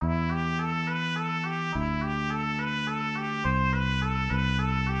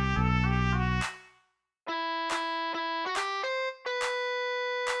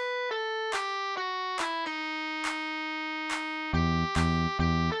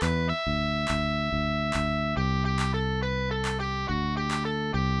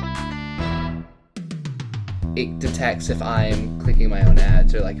it detects if I'm clicking my own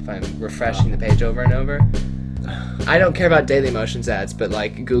ads or like if I'm refreshing the page over and over. I don't care about Dailymotion's ads, but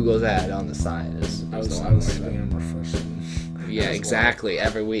like Google's ad on the side is I was the one. spam refreshing. Yeah, exactly.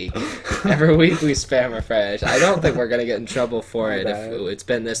 Every week. Every week we spam refresh. I don't think we're going to get in trouble for it if it's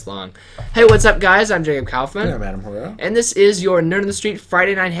been this long. Hey, what's up, guys? I'm Jacob Kaufman. Yeah, Madam Hora. And this is your Nerd on the Street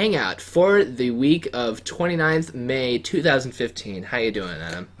Friday Night Hangout for the week of 29th May 2015. How you doing,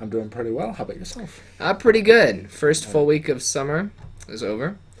 Adam? I'm doing pretty well. How about yourself? Pretty good. First full week of summer is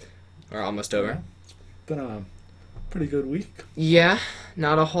over. Or almost over. Yeah. It's been a pretty good week. Yeah,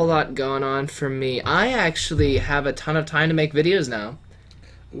 not a whole lot going on for me. I actually have a ton of time to make videos now.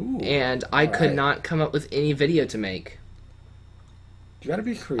 Ooh, and I could not come up with any video to make. You gotta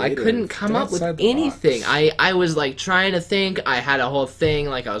be creative. I couldn't come up with anything. I was like trying to think. I had a whole thing,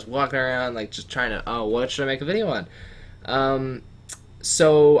 like I was walking around like just trying to, what should I make a video on?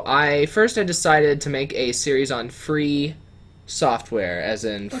 So I decided to make a series on free software, as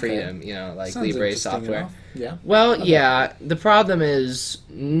in freedom, like Sounds Libre software. Enough. Yeah. Well, yeah, the problem is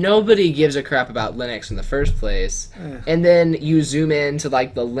nobody gives a crap about Linux in the first place, and then you zoom into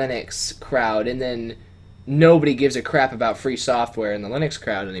like the Linux crowd, and then nobody gives a crap about free software in the Linux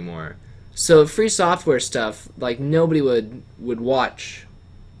crowd anymore. So free software stuff, like nobody would watch.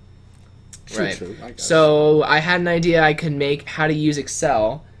 Right. True, I guess. So I had an idea I could make how to use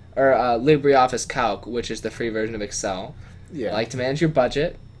Excel, or LibreOffice Calc, which is the free version of Excel. Yeah. Like to manage your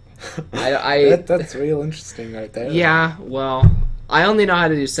budget. That's real interesting right there. Yeah, well, I only know how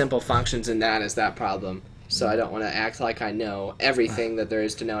to do simple functions, and that is that problem. So I don't want to act like I know everything that there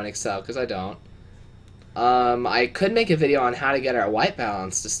is to know in Excel, because I don't. I could make a video on how to get our white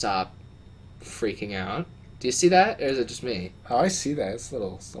balance to stop freaking out. Do you see that, or is it just me? Oh, I see that. It's a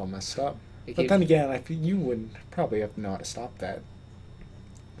little messed up. But then again, you would probably have to know how to stop that.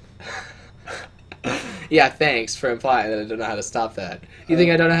 Yeah, thanks for implying that I don't know how to stop that. You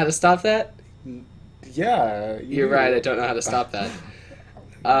think I don't know how to stop that? Yeah. You're right, I don't know how to stop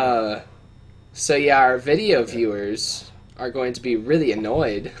that. So yeah, our video viewers are going to be really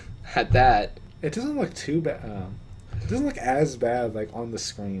annoyed at that. It doesn't look too bad. It doesn't look as bad, like, on the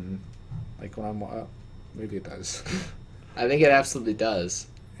screen. Like, when I'm... maybe it does. I think it absolutely does.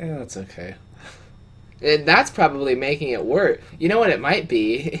 Yeah, that's okay. And that's probably making it worse. You know what it might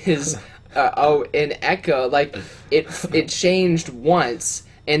be is... in Echo, like, it changed once,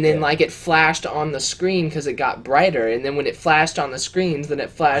 and then, like, it flashed on the screen because it got brighter, and then when it flashed on the screens, then it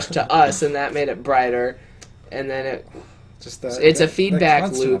flashed to us, and that made it brighter, and then it... It's a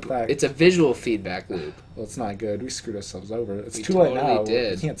feedback loop. It's a visual feedback loop. Well, it's not good. We screwed ourselves over. It's We too late totally now.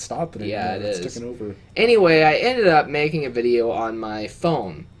 did. We can't stop it anymore. Yeah, it it's is. taken over. Anyway, I ended up making a video on my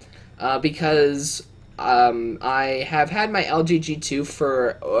phone, because... I have had my LG G2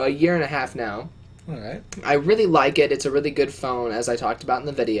 for a year and a half now. Alright. I really like it. It's a really good phone, as I talked about in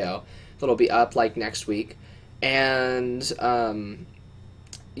the video. It'll be up, like, next week. And,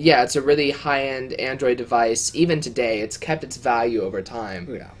 yeah, it's a really high-end Android device. Even today, it's kept its value over time.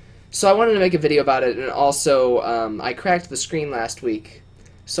 Yeah. So I wanted to make a video about it, and also, I cracked the screen last week.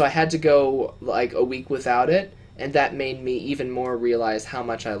 So I had to go, like, a week without it, and that made me even more realize how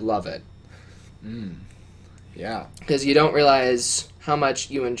much I love it. Yeah. Because you don't realize how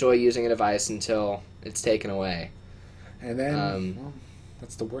much you enjoy using a device until it's taken away. And then, well,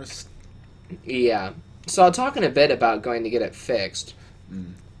 that's the worst. Yeah. So I'll talk in a bit about going to get it fixed.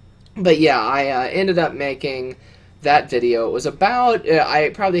 But yeah, I ended up making that video. It was about, I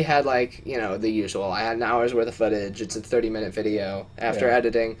probably had like, the usual. I had an hour's worth of footage. It's a 30-minute video after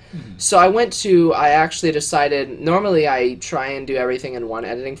editing. So I actually decided, normally I try and do everything in one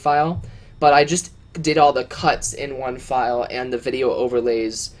editing file, but I just did all the cuts in one file and the video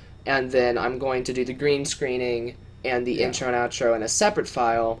overlays, and then I'm going to do the green screening and the intro and outro in a separate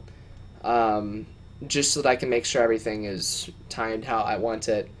file, just so that I can make sure everything is timed how I want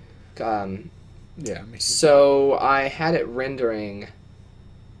it. So I had it rendering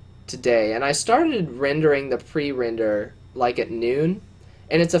today, and I started rendering the pre-render like at noon,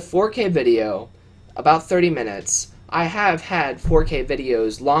 and it's a 4K video, about 30 minutes. I have had 4K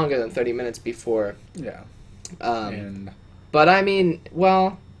videos longer than 30 minutes before. Yeah. But I mean,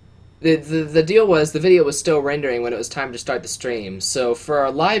 well, the deal was the video was still rendering when it was time to start the stream. So for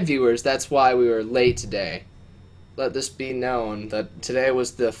our live viewers, that's why we were late today. Let this be known that today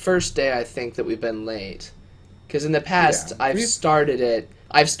was the first day I think that we've been late. Because in the past, I've started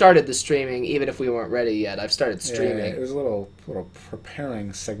the streaming even if we weren't ready yet. I've started streaming. Yeah, it was a little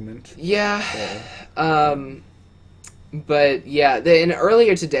preparing segment. Yeah. But yeah, and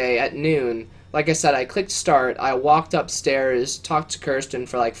earlier today at noon, like I said, I clicked start, I walked upstairs, talked to Kirsten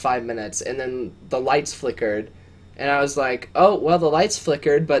for like 5 minutes, and then the lights flickered. And I was like, oh, well, the lights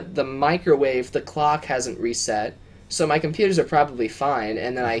flickered, but the microwave, the clock hasn't reset. So my computers are probably fine.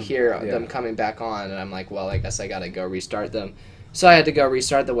 And then I hear them coming back on, and I'm like, well, I guess I gotta go restart them. So I had to go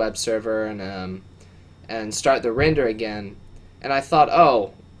restart the web server and start the render again. And I thought,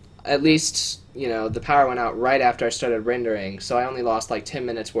 oh, at least, the power went out right after I started rendering, so I only lost like 10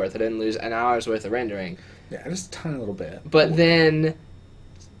 minutes worth. I didn't lose an hour's worth of rendering. Yeah, just a tiny little bit. But then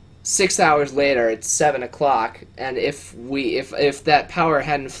 6 hours later, it's 7 o'clock, and if that power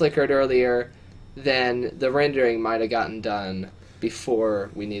hadn't flickered earlier, then the rendering might have gotten done before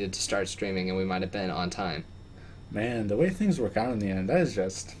we needed to start streaming, and we might have been on time. Man, the way things work out in the end, that is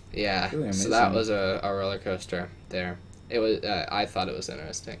just really amazing. So that was a roller coaster there. It was. I thought it was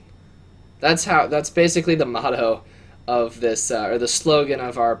interesting. That's basically the motto of this, or the slogan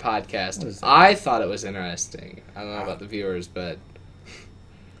of our podcast. I thought it was interesting. I don't know about the viewers, but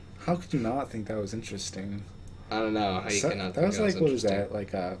how could you not think that was interesting? I don't know how you cannot. That was like, what was that?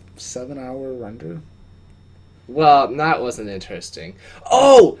 Like a 7-hour render? Well, that wasn't interesting.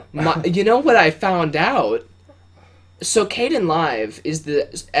 Oh, you know what I found out? So Kdenlive is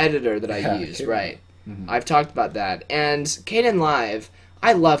the editor that I use, right? Mm-hmm. I've talked about that. And Kdenlive,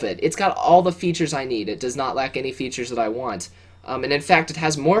 I love it. It's got all the features I need. It does not lack any features that I want. And in fact, it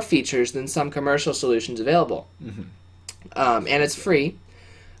has more features than some commercial solutions available. Mm-hmm. And it's free.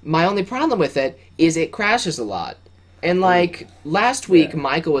 My only problem with it is it crashes a lot. And like last week,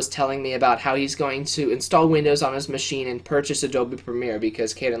 Michael was telling me about how he's going to install Windows on his machine and purchase Adobe Premiere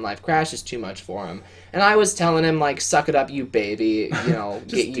because Kdenlive crashes too much for him. And I was telling him, like, suck it up, you baby,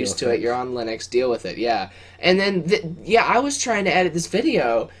 get used to it. You're on Linux, deal with it, yeah. And then, I was trying to edit this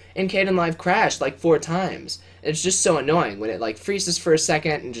video, and Kdenlive crashed like 4 times. It's just so annoying when it like freezes for a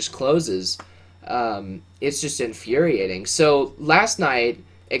second and just closes. It's just infuriating. So last night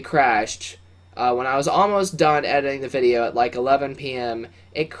it crashed. When I was almost done editing the video at like 11 p.m.,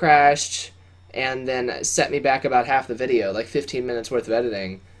 it crashed and then set me back about half the video, like 15 minutes worth of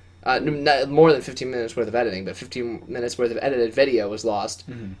editing. More than 15 minutes worth of editing, but 15 minutes worth of edited video was lost.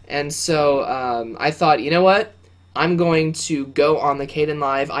 Mm-hmm. And so I thought, you know what? I'm going to go on the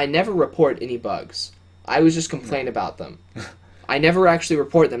Kdenlive. I never report any bugs. I always just complain about them. I never actually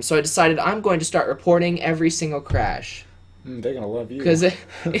report them. So I decided I'm going to start reporting every single crash. They're going to love you. Because,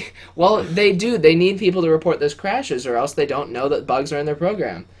 well, they do. They need people to report those crashes or else they don't know that bugs are in their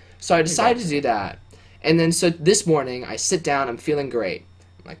program. So I decided to do that. And then so this morning I sit down. I'm feeling great.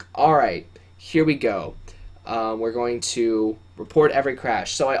 I'm like, all right, here we go. We're going to report every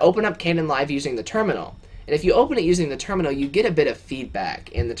crash. So I open up Kdenlive using the terminal. And if you open it using the terminal, you get a bit of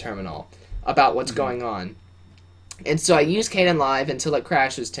feedback in the terminal about what's going on. And so I use Kdenlive until it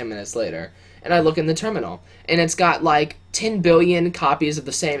crashes 10 minutes later. And I look in the terminal. And it's got like 10 billion copies of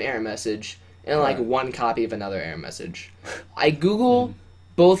the same error message and like 1 copy of another error message. I Google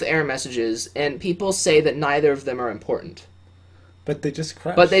both error messages, and people say that neither of them are important. But they just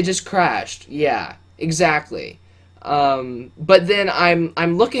crashed. But they just crashed. Yeah, exactly. But then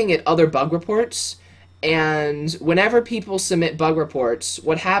I'm looking at other bug reports, and whenever people submit bug reports,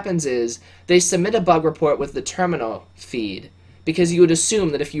 what happens is they submit a bug report with the terminal feed, because you would assume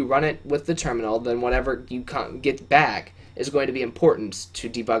that if you run it with the terminal, then whatever you get back is going to be important to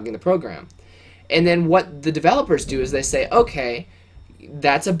debugging the program. And then what the developers do is they say, okay,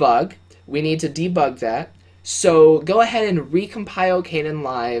 that's a bug. We need to debug that. So go ahead and recompile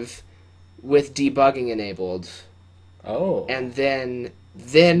Kdenlive with debugging enabled. Oh. And then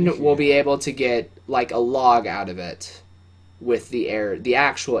we'll be able to get like a log out of it with the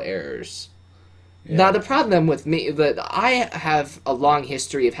actual errors. Yeah. Now the problem with me, that I have a long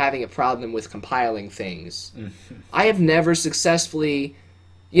history of having a problem with compiling things. I have never successfully,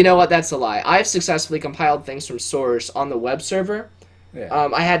 you know what, that's a lie. I've successfully compiled things from source on the web server. Yeah.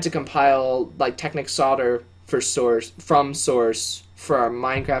 I had to compile like Technic Solder from source for our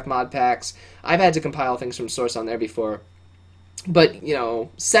Minecraft mod packs. I've had to compile things from source on there before. But,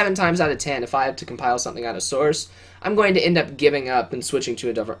 7 times out of 10, if I have to compile something out of source, I'm going to end up giving up and switching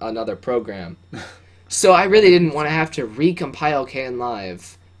to another program. So I really didn't want to have to recompile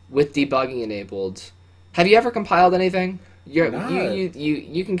Kdenlive with debugging enabled. Have you ever compiled anything?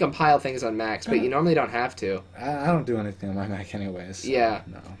 You can compile things on Macs, but you normally don't have to. I don't do anything on my Mac anyways. Yeah.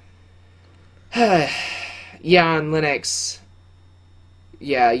 No. Yeah, on Linux.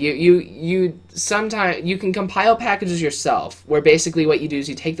 Yeah, you sometimes you can compile packages yourself, where basically what you do is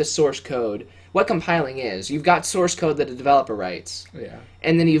you take the source code. What compiling is, you've got source code that a developer writes. Yeah.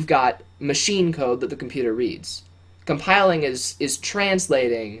 And then you've got machine code that the computer reads. Compiling is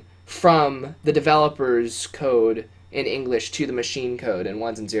translating from the developer's code in English to the machine code in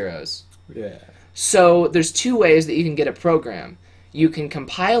ones and zeros. Yeah. So there's two ways that you can get a program. You can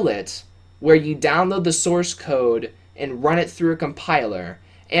compile it where you download the source code and run it through a compiler.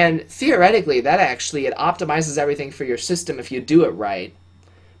 And theoretically, that actually, it optimizes everything for your system if you do it right.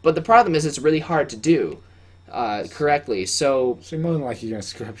 But the problem is it's really hard to do correctly. So more than likely you're going to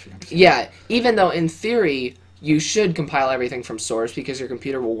screw up your computer. Yeah, even though in theory you should compile everything from source because your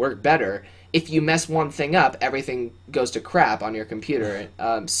computer will work better, if you mess one thing up, everything goes to crap on your computer.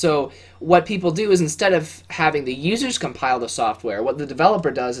 So what people do is instead of having the users compile the software, what the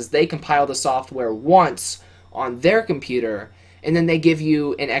developer does is they compile the software once on their computer, and then they give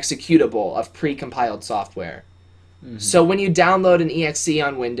you an executable of pre-compiled software. Mm-hmm. So when you download an exe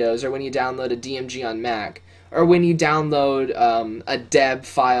on Windows, or when you download a DMG on Mac, or when you download a deb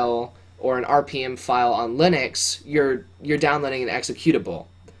file or an RPM file on Linux, you're downloading an executable.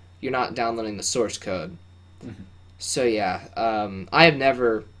 You're not downloading the source code. Mm-hmm. So yeah, I have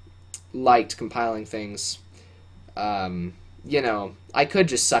never liked compiling things. I could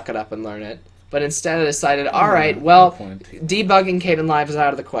just suck it up and learn it. But instead I decided, alright, well, debugging Kdenlive is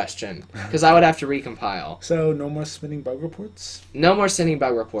out of the question, because I would have to recompile. So, no more spinning bug reports? No more sending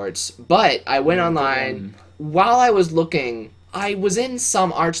bug reports. But I went online, while I was looking, I was in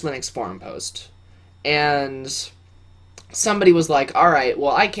some Arch Linux forum post, and somebody was like, alright,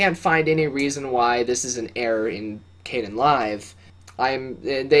 well, I can't find any reason why this is an error in Kdenlive.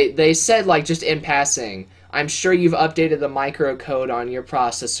 They said, like, just in passing, I'm sure you've updated the microcode on your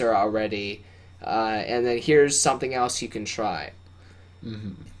processor already, and then here's something else you can try.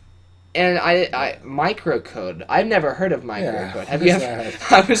 Mm-hmm. And I microcode. I've never heard of microcode. Yeah, have you ever?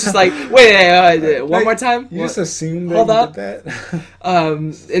 I was just like, wait, one more time. You just assumed that Hold you up. did that.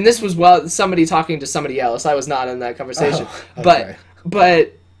 And this was somebody talking to somebody else. I was not in that conversation. Oh, okay.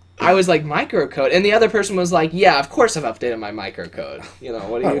 But I was like, microcode, and the other person was like, yeah, of course I've updated my microcode.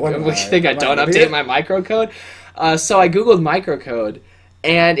 What do you think? I don't update my microcode? So I googled microcode,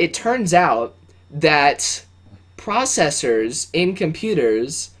 and it turns out that processors in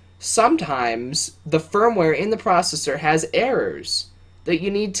computers, sometimes the firmware in the processor has errors that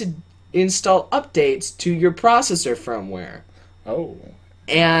you need to install updates to your processor firmware. Oh.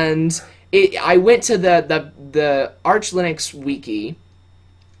 And I went to the Arch Linux wiki,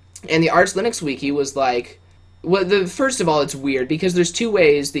 and the Arch Linux wiki was like, well, first of all, it's weird because there's two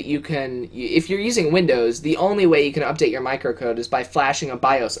ways that you can, if you're using Windows, the only way you can update your microcode is by flashing a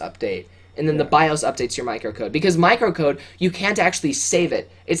BIOS update. And then the BIOS updates your microcode. Because microcode, you can't actually save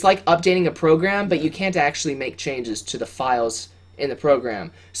it. It's like updating a program, but you can't actually make changes to the files in the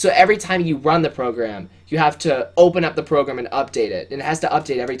program. So every time you run the program, you have to open up the program and update it. And it has to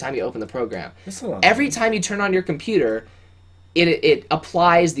update every time you open the program. Every time you turn on your computer, it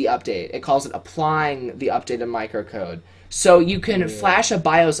applies the update. It calls it applying the updated microcode. So you can flash a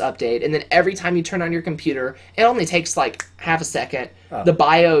BIOS update, and then every time you turn on your computer, it only takes like half a second. The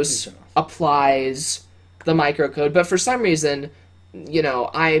BIOS applies the microcode. But for some reason,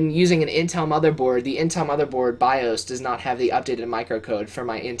 I'm using an Intel motherboard. The Intel motherboard BIOS does not have the updated microcode for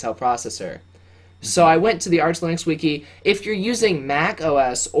my Intel processor. So I went to the Arch Linux wiki. If you're using Mac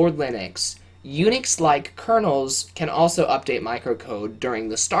OS or Linux, Unix-like kernels can also update microcode during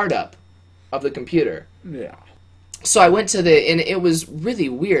the startup of the computer. Yeah. So I went to and it was really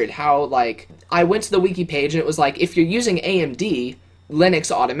weird how, I went to the wiki page, and it was like, if you're using AMD,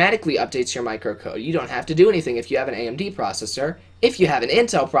 Linux automatically updates your microcode. You don't have to do anything if you have an AMD processor. If you have an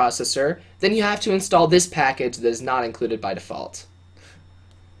Intel processor, then you have to install this package that is not included by default.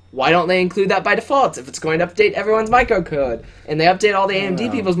 Why don't they include that by default if it's going to update everyone's microcode? And they update all the AMD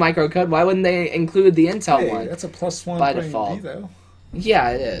people's microcode, why wouldn't they include the Intel one? That's a +1 by default. default. Though. Yeah,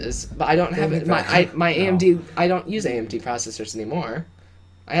 it is. But I don't have it. My AMD, I don't use AMD processors anymore.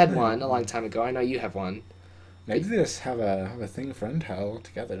 I had one a long time ago. I know you have one. Maybe they just have a thing for Intel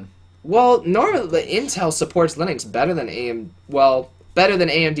together. Well, normally Intel supports Linux better than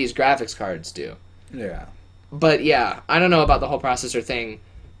AMD's graphics cards do. Yeah. But yeah, I don't know about the whole processor thing.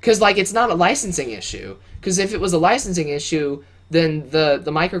 Because, it's not a licensing issue. Because if it was a licensing issue, then the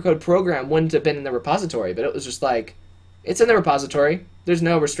microcode program wouldn't have been in the repository. But it was just it's in the repository. There's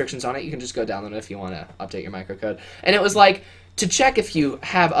no restrictions on it. You can just go download it if you want to update your microcode. And it was to check if you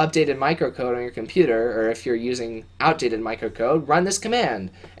have updated microcode on your computer, or if you're using outdated microcode, run this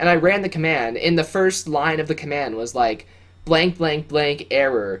command. And I ran the command, and the first line of the command was blank, blank, blank,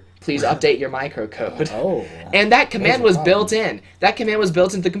 error. Please update your microcode. Oh. And that command was built in. That command was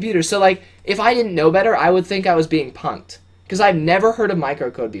built into the computer. So, if I didn't know better, I would think I was being punked. because I've never heard of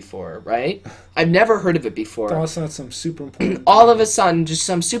microcode before, right? I've never heard of it before. All of a sudden, some super important. All of a sudden, just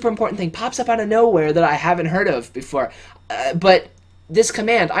some super important thing pops up out of nowhere that I haven't heard of before. But this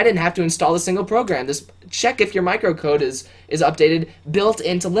command, I didn't have to install a single program. This check if your microcode is updated, built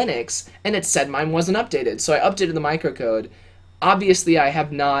into Linux, and it said mine wasn't updated. So I updated the microcode. Obviously, I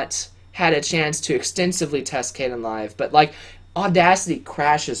have not had a chance to extensively test Kdenlive, but like Audacity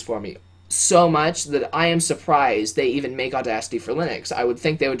crashes for me so much that I am surprised they even make Audacity for Linux. I would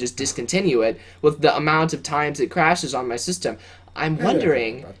think they would just discontinue it with the amount of times it crashes on my system. I'm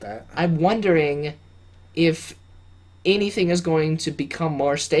wondering if anything is going to become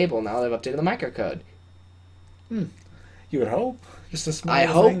more stable now that I've updated the microcode. You would hope. Just a small I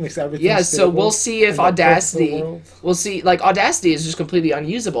hope. thing makes everything Yeah, so stable we'll see if in the best of the Audacity. world. We'll see. Like Audacity is just completely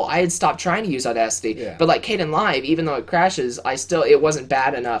unusable. I had stopped trying to use Audacity, Yeah. but like Kdenlive, even though it crashes, it wasn't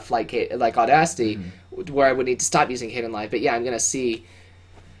bad enough like Audacity, where I would need to stop using Kdenlive. But yeah, I'm gonna see.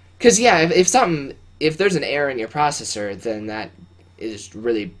 Because yeah, if there's an error in your processor, then that is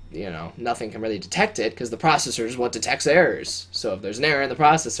really, nothing can really detect it because the processor is what detects errors. So if there's an error in the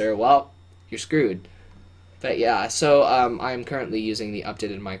processor, well, you're screwed. But yeah, so I'm currently using the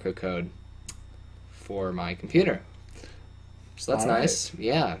updated microcode for my computer. So that's nice.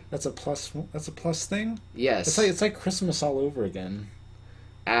 Yeah. That's a plus thing. Yes. It's like Christmas all over again.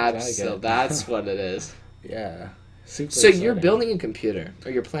 Absolutely. That's what it is. Yeah. Super So exciting. you're building a computer,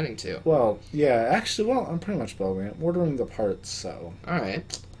 or you're planning to? Well, yeah. Actually, I'm pretty much building it. I'm ordering the parts, so. All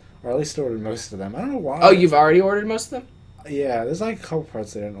right. Or at least ordered most of them. I don't know why. Oh, you've already ordered most of them? Yeah, there's like a couple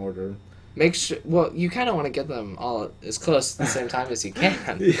parts I didn't order. Make sure. Well, you kind of want to get them all as close at the same time as you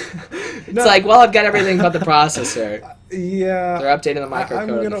can. Yeah. It's like, well, I've got everything but the processor. Yeah. They're updating the microcode I'm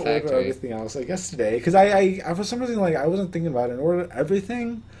in gonna the order factory. everything else, I guess, today. Because I for some reason, I wasn't thinking about it and ordered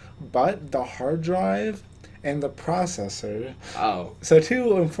everything but the hard drive and the processor. Oh. So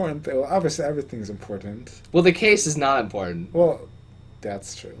two important things. Well, obviously, everything's important. Well, the case is not important. Well,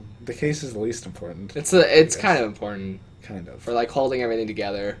 that's true. The case is the least important. It's kind of important. Kind of. For, like, holding everything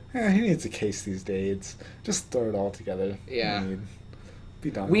together. Yeah, he needs a case these days. Just throw it all together. Yeah. Be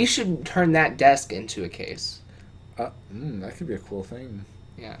done. We should turn that desk into a case. That could be a cool thing.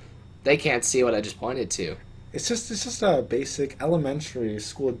 Yeah. They can't see what I just pointed to. It's just a basic elementary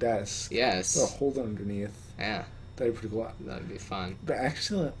school desk. Yes. With a holder underneath. Yeah. That'd be pretty cool. That'd be fun. But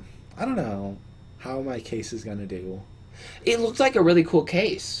actually, I don't know how my case is gonna do. It looked like a really cool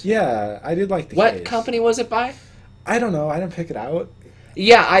case. Yeah, I did like the What case. company was it by? I don't know. I didn't pick it out.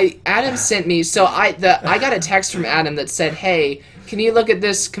 Yeah, Adam sent me. So I got a text from Adam that said, "Hey, can you look at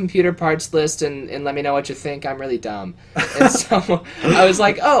this computer parts list and let me know what you think? I'm really dumb." And so I was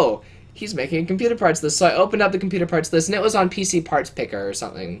like, "Oh, he's making a computer parts list." So I opened up the computer parts list, and it was on PC Parts Picker or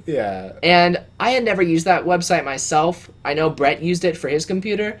something. Yeah. And I had never used that website myself. I know Brett used it for his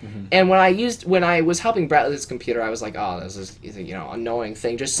computer. And when I was helping Brett with his computer, I was like, "Oh, this is annoying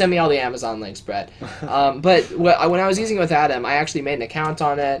thing. Just send me all the Amazon links, Brett." But when I was using it with Adam, I actually made an account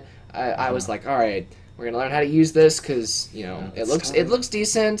on it. I was like, "All right, we're gonna learn how to use this because it looks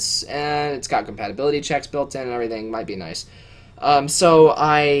decent and it's got compatibility checks built in and everything. Might be nice." So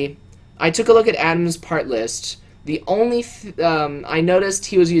I took a look at Adam's part list. The only I noticed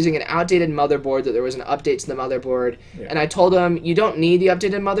he was using an outdated motherboard, that there was an update to the motherboard, and I told him, you don't need the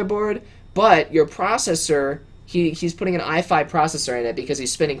updated motherboard, but your processor, he's putting an i5 processor in it because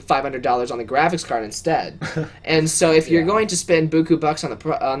he's spending $500 on the graphics card instead. And so if you're going to spend buku bucks on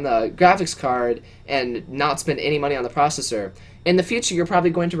the graphics card and not spend any money on the processor, in the future you're probably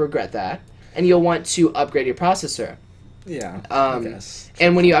going to regret that, and you'll want to upgrade your processor. Yeah, I guess.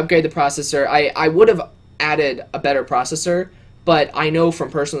 And when you upgrade the processor, I would have added a better processor, but I know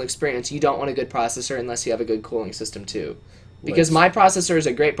from personal experience you don't want a good processor unless you have a good cooling system too. Because my processor is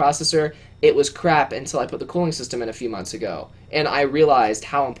a great processor. It was crap until I put the cooling system in a few months ago, and I realized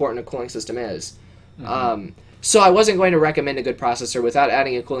how important a cooling system is. So I wasn't going to recommend a good processor without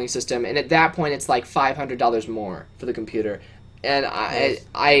adding a cooling system, and at that point it's like $500 more for the computer. And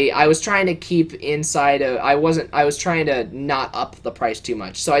I was trying to keep inside of, I was trying to not up the price too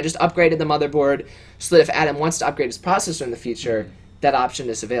much. So I just upgraded the motherboard so that if Adam wants to upgrade his processor in the future, that option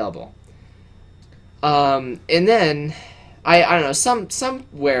is available. And then, I don't know,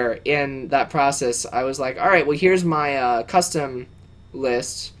 somewhere in that process, I was like, all right, well, here's my custom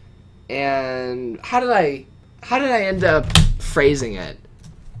list. And how did I end up phrasing it?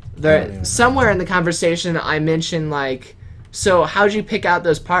 Somewhere in the conversation, I mentioned, like, so how'd you pick out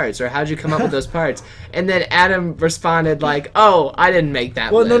those parts, or how'd you come up with those parts? And then Adam responded like, oh, I didn't make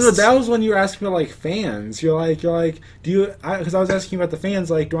that list. No, that was when you were asking about, like, fans. You're like, do you, because I was asking you about the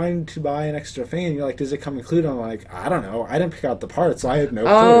fans, like, do I need to buy an extra fan? You're like, does it come included? I'm like, I don't know. I didn't pick out the parts, so I had no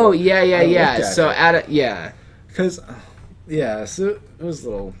clue. Oh, yeah. So, Adam, yeah. Because, so it was a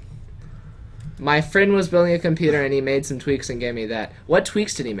little... My friend was building a computer, and he made some tweaks and gave me that. What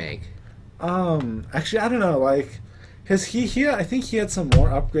tweaks did he make? Actually, I don't know, like, because I think he had some more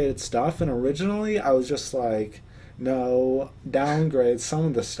upgraded stuff, and originally I was just like, no, downgrade some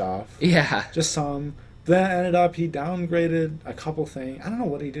of the stuff. Yeah. Just some. Then ended up, he downgraded a couple things. I don't know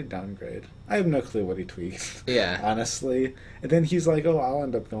what he did downgrade. I have no clue what he tweaked. Yeah. Honestly. And then he's like, oh, I'll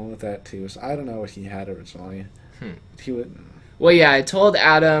end up going with that too. So I don't know what he had originally. He would... Well, yeah, I told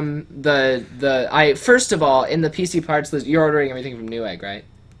Adam first of all, in the PC parts list, you're ordering everything from Newegg, right?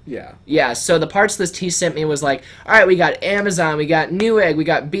 Yeah. Yeah, so the parts list he sent me was like, all right, we got Amazon, we got Newegg, we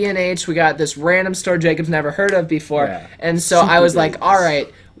got B&H, we got this random store Jacob's never heard of before. Yeah. And so I was like, all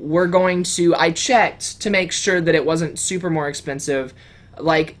right, we're going to... I checked to make sure that it wasn't super more expensive.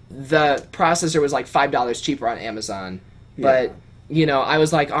 Like, the processor was like $5 cheaper on Amazon. But, I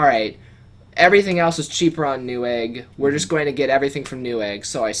was like, all right, everything else is cheaper on Newegg. We're just going to get everything from Newegg.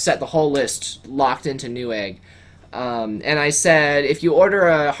 So I set the whole list locked into Newegg. And I said, if you order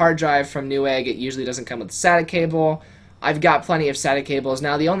a hard drive from Newegg, it usually doesn't come with a SATA cable. I've got plenty of SATA cables.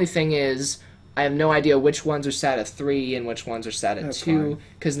 Now, the only thing is, I have no idea which ones are SATA 3 and which ones are SATA 2,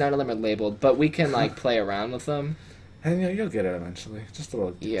 because none of them are labeled. But we can, like, play around with them. And you'll get it eventually. Just a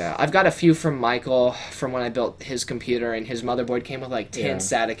little... Yeah, I've got a few from Michael from when I built his computer, and his motherboard came with, like, 10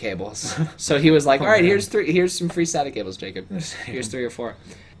 SATA cables. So he was like, all right, here's some free SATA cables, Jacob. Here's 3 or 4.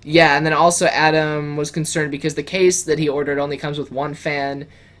 Yeah, and then also Adam was concerned because the case that he ordered only comes with one fan.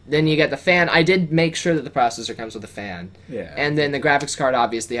 Then you get the fan. I did make sure that the processor comes with a fan. Yeah. And then the graphics card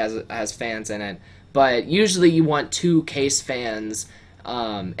obviously has fans in it. But usually you want 2 case fans.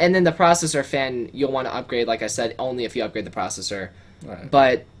 And then the processor fan you'll want to upgrade, like I said, only if you upgrade the processor. Right.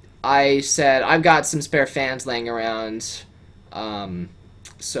 But I said I've got some spare fans laying around.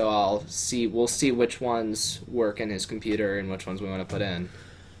 So we'll see which ones work in his computer and which ones we want to put in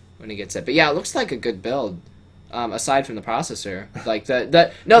when he gets it. But yeah, it looks like a good build. Aside from the processor, like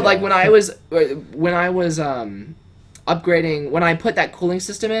like when I was upgrading, when I put that cooling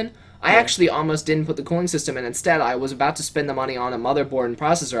system in, I actually almost didn't put the cooling system in. Instead, I was about to spend the money on a motherboard and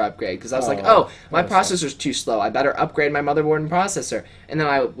processor upgrade because I was like, oh, my processor's too slow. I better upgrade my motherboard and processor. And then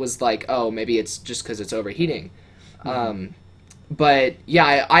I was like, oh, maybe it's just because it's overheating. But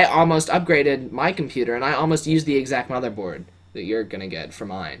yeah, I almost upgraded my computer, and I almost used the exact motherboard that you're gonna get for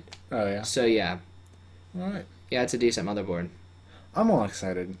mine. Oh yeah. So yeah. All right. Yeah, it's a decent motherboard. I'm all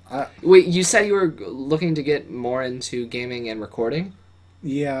excited. Wait, you said you were looking to get more into gaming and recording?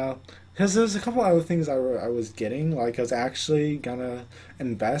 Yeah, because there's a couple other things I was getting. Like, I was actually gonna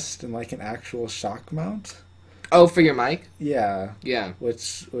invest in, like, an actual shock mount. Oh, for your mic? Yeah. Yeah.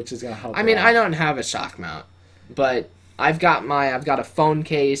 Which is gonna help. I mean, I don't have a shock mount, but I've got a phone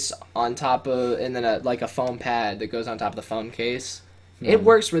case on top of, and then a foam pad that goes on top of the phone case. It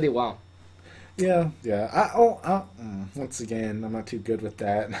works really well. Yeah. Once again, I'm not too good with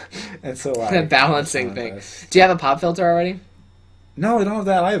that, and so the balancing thing. Do you have a pop filter already? No, I don't have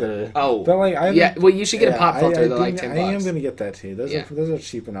that either. Oh, but like, well, you should get a pop filter. They're like $10. I am gonna get that too. Those are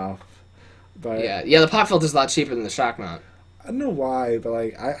cheap enough. But yeah, the pop filter's a lot cheaper than the shock mount. I don't know why, but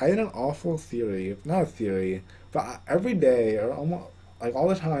like, I had an awful theory. Not a theory, but every day or almost. Like, all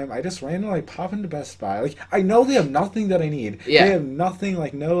the time, I just randomly pop into Best Buy. Like, I know they have nothing that I need. Yeah. They have nothing,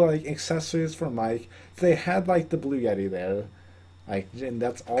 like, no, like, accessories for a mic. They had, like, the Blue Yeti there. Like, and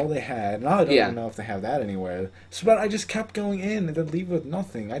that's all they had. Now I don't even know if they have that anywhere. So, but I just kept going in and then leave with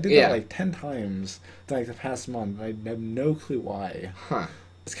nothing. I did that, like, 10 times, like, the past month. I have no clue why. Huh.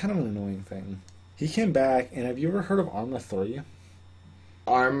 It's kind of an annoying thing. He came back, and have you ever heard of Arma 3?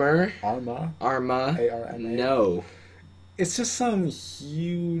 Arma? A-R-M-A. No. It's just some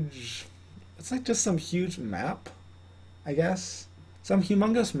huge... It's like just some huge map, I guess. Some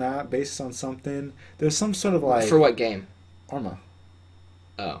humongous map based on something. There's some sort of like... For what game? Arma.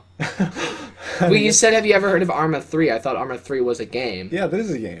 Oh. Well, you said, have you ever heard of Arma 3? I thought Arma 3 was a game. Yeah, that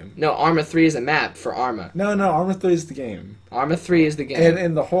is a game. No, Arma 3 is a map for Arma. No, Arma 3 is the game. Arma 3 is the game.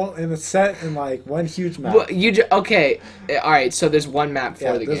 And it's set in like one huge map. Well, okay, alright, so there's one map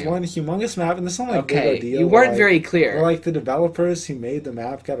for the game. There's one humongous map, and there's not like big deal. You weren't very clear. Or like the developers who made the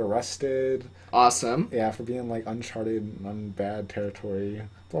map got arrested. Awesome. Yeah, for being like uncharted and bad territory.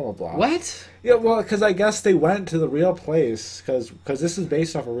 Blah blah blah. What? Yeah, well, because I guess they went to the real place because this is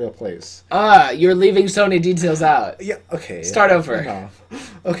based off a real place. You're leaving so many details out. Yeah. Okay. Start over. No.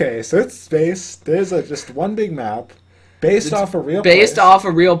 Okay, so it's based. There's just one big map, based off a real. Based off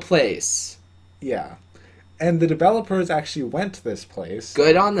a real place. Yeah. And the developers actually went to this place.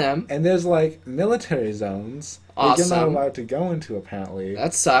 Good on them. And there's like military zones that you're not allowed to go into apparently.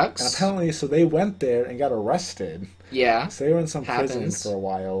 That sucks. And apparently, so they went there and got arrested. Yeah. So they were in some prison for a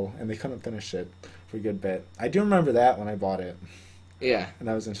while and they couldn't finish it for a good bit. I do remember that when I bought it. Yeah. And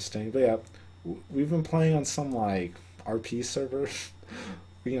that was interesting. But yeah, we've been playing on some like RP server.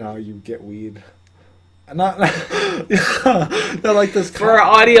 You know, you get weed. Not like this. For our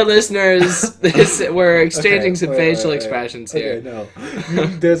audio listeners, we're exchanging some facial expressions here. Okay, no.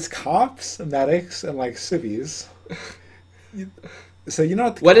 There's cops, medics, and like civvies. So you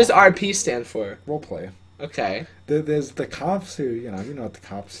know what does RP stand for? Roleplay. Okay. There's the cops who you know what the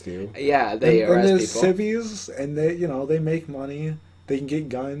cops do. Yeah, they arrest and there's people. Civvies, and they make money. They can get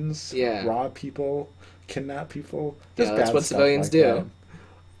guns. Yeah. Rob people, kidnap people. Yeah, that's what civilians do. That.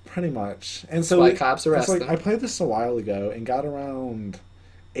 Pretty much. And so why cops arrest them. I played this a while ago and got around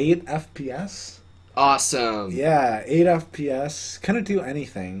 8 FPS. Awesome. Yeah, 8 FPS. Couldn't do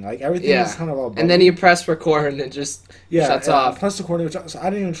anything. Like everything was kind of all buggy. And then you press record and it just shuts off. Press record, so I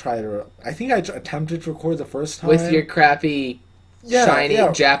didn't even try to. I think I attempted to record the first time with your crappy shiny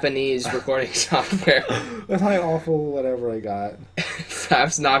Japanese recording software. With my awful whatever I got.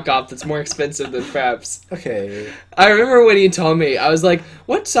 Fraps knockoff that's more expensive than Fraps. Okay. I remember when you told me, I was like,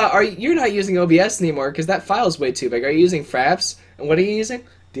 you're not using OBS anymore because that file's way too big. Are you using Fraps? And what are you using?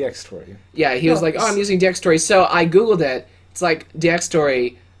 DxTory. Yeah, he was like, I'm using DxTory. So I Googled it. It's like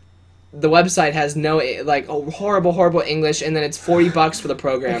DxTory. The website has no, like, horrible English, and then it's $40 for the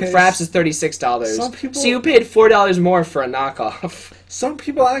program. Okay, Fraps is $36. Some people, so you paid $4 more for a knockoff. Some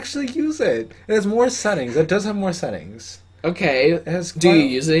people actually use it. It has more settings. It does have more settings. Okay. Do you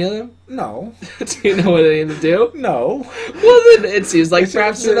use any of them? No. Do you know what any of them do? No. Well, then it seems like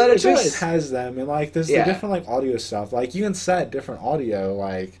Fraps is a better choice. It just has them, and, like, there's the different, like, audio stuff. Like, you can set different audio,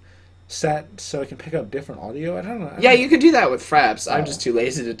 like, set so it can pick up different audio. I don't know. Yeah, you can do that with Fraps. I'm just too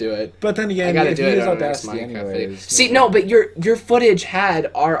lazy to do it. But then again, I gotta do it on the next Minecraft video. See, no, but your footage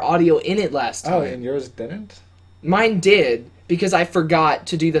had our audio in it last time. Oh, and yours didn't? Mine did, because I forgot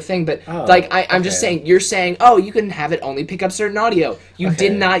to do the thing. But I'm just saying, you're saying, you can have it only pick up certain audio. You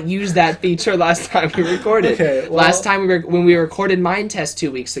did not use that feature last time we recorded. Okay, well, last time when we recorded Mind Test 2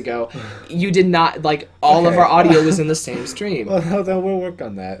 weeks ago, you did not, like, all of our audio was in the same stream. Well, then we'll work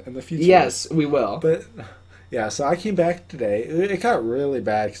on that in the future. Yes, we will. But, yeah, so I came back today. It got really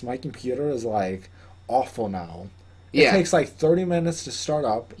bad because my computer is, like, awful now. It takes, like, 30 minutes to start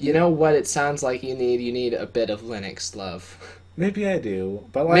up. You know what it sounds like you need? You need a bit of Linux love. Maybe I do,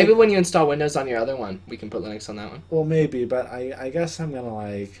 but like maybe when you install Windows on your other one, we can put Linux on that one. Well, maybe, but I guess I'm gonna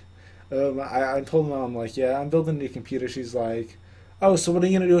like. I told Mom like, yeah, I'm building a new computer. She's like, oh, so what are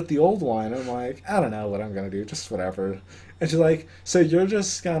you gonna do with the old one? I'm like, I don't know what I'm gonna do, just whatever. And she's like, so you're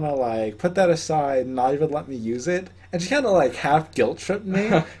just gonna like put that aside and not even let me use it? And she kind of like half guilt tripped me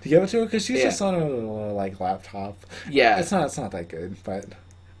to give it to her because she's just on a like laptop. Yeah, it's not that good, but.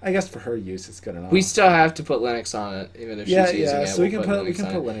 I guess for her use, it's good enough. We still have to put Linux on it, even if she's using it. So we can put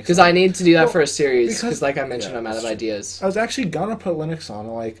Linux. Because I need to do that for a series. Because, like I mentioned, I'm out of ideas. I was actually gonna put Linux on it.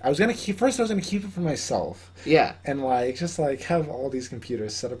 Like I was gonna keep it for myself. Yeah. And like just like have all these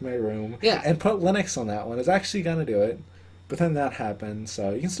computers set up in my room. Yeah. And put Linux on that one. I was actually gonna do it, but then that happened. So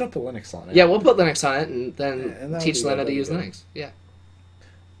you can still put Linux on it. Yeah, we'll put Linux on it and then teach Lena to use Linux. Yeah.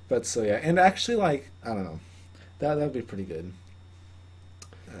 But so yeah, and actually like I don't know, that would be pretty good.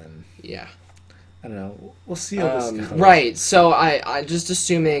 And yeah. I don't know. We'll see how this goes. Right. So I just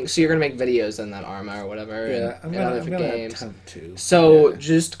assuming. So you're gonna make videos in that Arma or whatever. Yeah, I'm gonna attempt to. So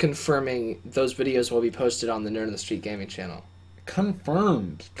just confirming, those videos will be posted on the Nerd of the Street Gaming channel.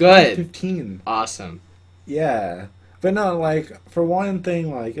 Confirmed. Good. 15. Awesome. Yeah, but no, like for one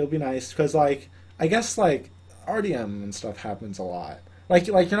thing, like it'll be nice because like I guess like RDM and stuff happens a lot. Like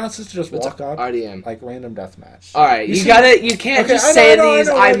you're not supposed to just walk up. RDM? Like random deathmatch. All right, you can't just say these.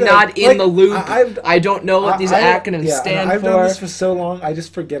 I'm not in the loop. I don't know what these acronyms stand for. I've done this for so long, I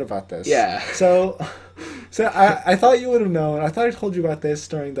just forget about this. Yeah. So I thought you would have known. I thought I told you about this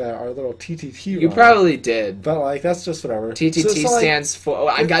during our little TTT run. You probably did. But like that's just whatever. TTT stands for.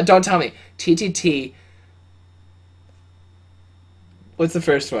 Don't tell me. TTT. What's the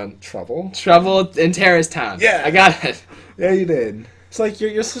first one? Trouble in Terrace Town. Yeah, I got it. Yeah, you did. It's like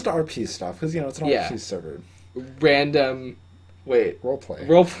you're supposed to RP stuff because it's an RP server. Random Wait. Roleplay.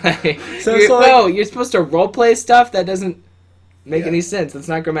 Roleplay. So you're supposed to roleplay stuff? That doesn't make any sense. That's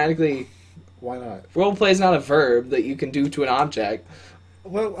not grammatically... Why not? Roleplay is not a verb that you can do to an object.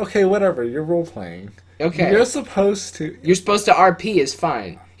 Well, okay, whatever. You're role-playing. Okay. You're supposed to... You're supposed to RP is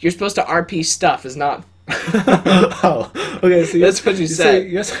fine. You're supposed to RP stuff is not... Oh, okay. So that's what you said.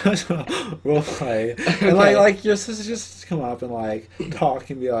 You're supposed to roleplay, and like you're supposed to just come up and like talk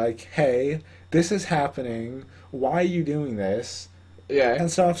and be like, "Hey, this is happening. Why are you doing this?" Yeah.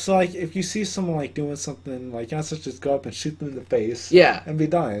 And stuff. So like, if you see someone like doing something, like you're not supposed to just go up and shoot them in the face. Yeah. And be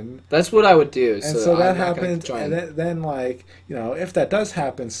done. That's what I would do. And so that happens, and then like if that does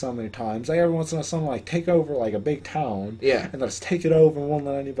happen so many times, like every once in a while, someone like take over like a big town. Yeah. And let's take it over and won't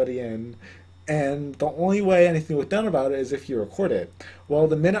let anybody in. And the only way anything was done about it is if you record it. Well,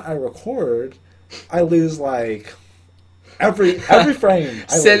 the minute I record, I lose like every frame.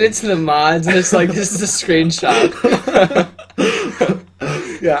 Send it to the mods, and it's like this is a screenshot.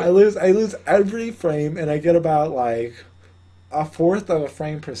 Yeah, I lose every frame, and I get about like a fourth of a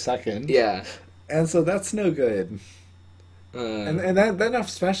frame per second. Yeah, and so that's no good. And then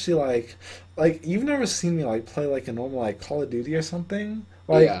especially like you've never seen me like play like a normal like Call of Duty or something.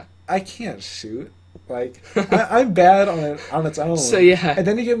 Like I can't shoot. Like I'm bad on its own. So yeah, and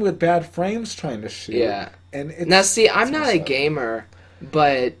then you get me with bad frames trying to shoot. Yeah, and now see, I'm not a gamer,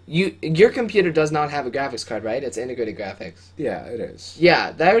 but your computer does not have a graphics card, right? It's integrated graphics. Yeah, it is.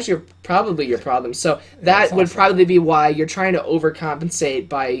 Yeah, that was probably your problem. So that would probably be why you're trying to overcompensate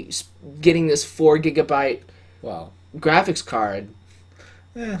by getting this 4 gigabyte graphics card.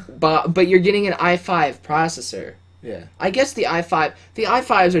 Yeah. But you're getting an i5 processor. Yeah. I guess the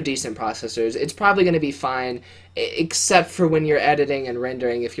i5s are decent processors. It's probably going to be fine, except for when you're editing and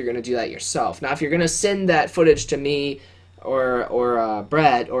rendering if you're going to do that yourself. Now, if you're going to send that footage to me or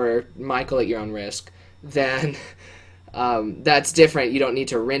Brett or Michael at your own risk, then that's different. You don't need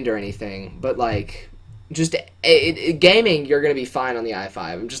to render anything. But, like, just gaming, you're going to be fine on the i5.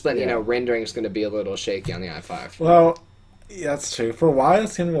 I'm just letting you know rendering is going to be a little shaky on the i5. Well... Yeah, that's true. For a while,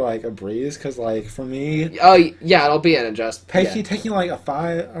 it's gonna be like a breeze, because like for me, oh yeah, it'll be an adjustment. Taking like a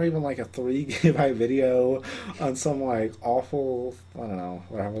 5 or even like a 3 gigabyte video on some like awful, I don't know,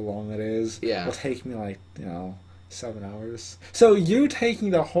 whatever long it is. Yeah, will take me like 7 hours. So you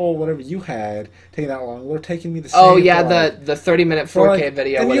taking the whole whatever you had taking that long would have taken me the same. Oh yeah, the 30-minute 4K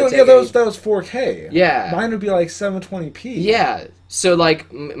video. And that was 4K. Yeah, mine would be like 720p. Yeah. So like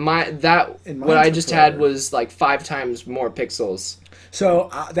what I just had was like 5 times more pixels. So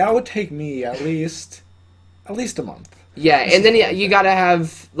that would take me at least a month. Yeah, and then you gotta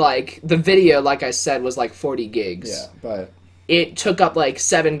have like the video, like I said, was like 40 gigs. Yeah, but it took up like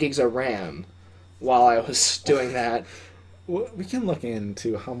 7 gigs of RAM while I was doing that. Well, we can look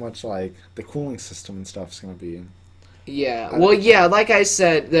into how much like the cooling system and stuff is gonna be. Yeah, well, yeah, like I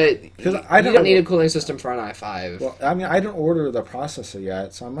said, you don't need a cooling system for an i5. Well, I mean, I didn't order the processor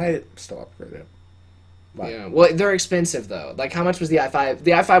yet, so I might still upgrade it. But yeah, well, they're expensive though. Like, how much was the i5?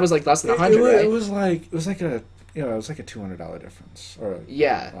 The i5 was like less than 100, right? It was like a $200 difference, or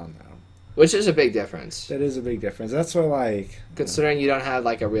around that. Which is a big difference. That is a big difference. That's why, like, considering you don't have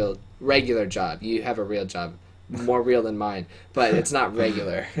like a real regular job, you have a real job. More real than mine, but it's not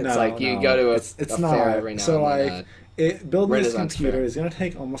regular. It's like you go to a fair every now and then. Building this computer is going to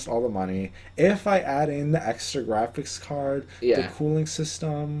take almost all the money. If I add in the extra graphics card, the cooling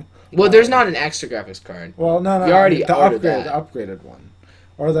system... Well, there's not an extra graphics card. Well, no. You already ordered that. The upgraded one.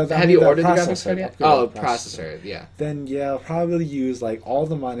 Or have you ordered the graphics card yet? Oh, processor, yeah. Then, I'll probably use, like, all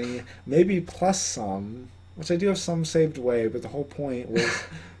the money, maybe plus some, which I do have some saved away, but the whole point was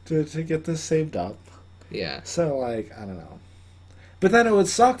to get this saved up. Yeah. So, like, I don't know. But then it would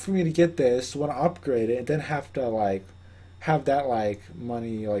suck for me to get this, want to upgrade it, and then have to, like, have that, like,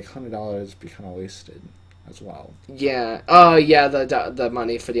 money, like, $100 be kind of wasted as well. Yeah. Oh, yeah, the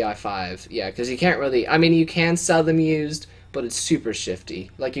money for the i5. Yeah, because you can't really... I mean, you can sell them used, but it's super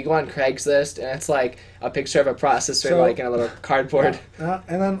shifty. Like, you go on Craigslist, and it's, like, a picture of a processor, like, in a little cardboard. And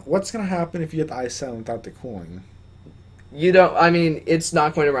then what's going to happen if you get the i7 without the cooling? You don't... I mean, it's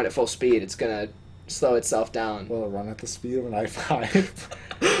not going to run at full speed. It's going to slow itself down. Will it run at the speed of an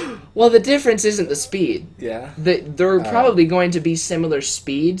i5? Well, the difference isn't the speed. Yeah. They're probably going to be similar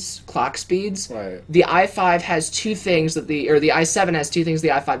speeds, clock speeds. Right. The i5 has 2 things that the i7 has 2 things the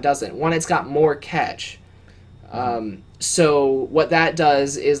i5 doesn't. One, it's got more catch. So what that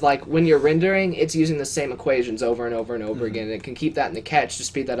does is, like, when you're rendering, it's using the same equations over and over and over again, and it can keep that in the catch to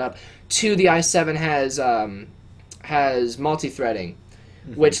speed that up. 2, the i7 has multi-threading,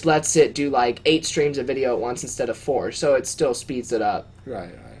 which lets it do, like, 8 streams of video at once instead of 4, so it still speeds it up.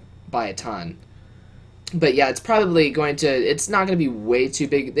 Right. By a ton. But yeah, it's probably going to. It's not going to be way too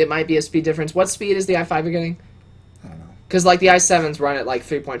big. It might be a speed difference. What speed is the i5 you're getting? I don't know. Because like the i7s run at like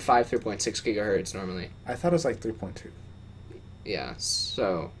 3.5, 3.6 gigahertz normally. I thought it was like 3.2. Yeah,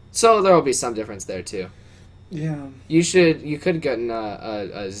 so there will be some difference there too. Yeah. You could get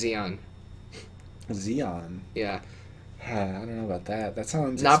a Xeon. Xeon. Yeah. I don't know about that. That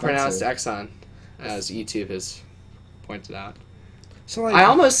sounds not expensive. pronounced Exxon, as YouTube has pointed out. So like,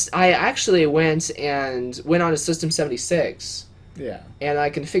 I actually went on a System 76. Yeah. And I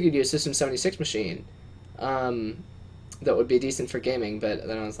configured you a System 76 machine. That would be decent for gaming, but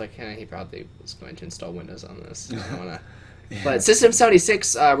then I was like, he probably was going to install Windows on this. I don't wanna. Yeah. But System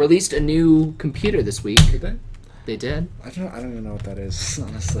 76 released a new computer this week. Did they? They did. I don't even know what that is,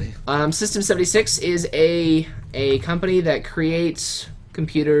 honestly. System 76 is a company that creates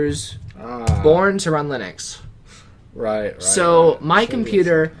computers born to run Linux. Right. So my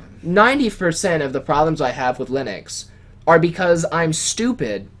computer, 90% of the problems I have with Linux are because I'm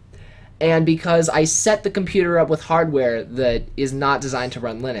stupid and because I set the computer up with hardware that is not designed to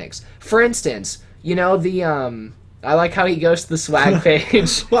run Linux. For instance, I like how he goes to the swag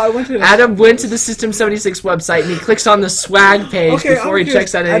page. Adam went to the System 76 website and he clicks on the swag page before he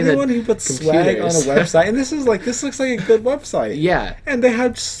checks out any of the anyone who puts swag on a website, and this looks like a good website. Yeah. And they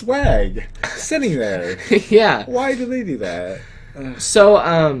have swag sitting there. Yeah. Why do they do that? So,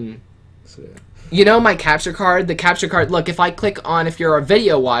 my capture card, the capture card, look, if I click on, if you're a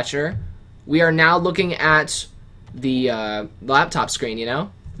video watcher, we are now looking at the laptop screen,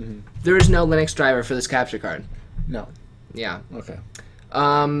 Mm-hmm. There is no Linux driver for this capture card. No. Yeah. Okay.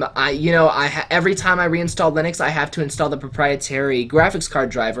 Every time I reinstall Linux, I have to install the proprietary graphics card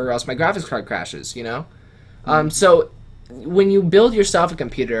driver, or else my graphics card crashes. So when you build yourself a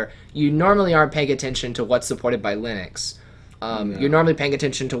computer, you normally aren't paying attention to what's supported by Linux. You're normally paying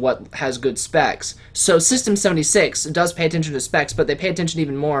attention to what has good specs. So System 76 does pay attention to specs, but they pay attention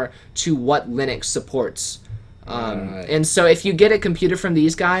even more to what Linux supports. And so if you get a computer from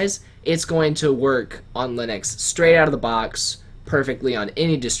these guys, it's going to work on Linux straight out of the box, perfectly on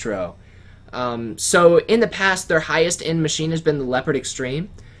any distro. So in the past, their highest end machine has been the Leopard Extreme.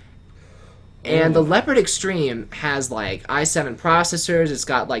 And the Leopard Extreme has like i7 processors, it's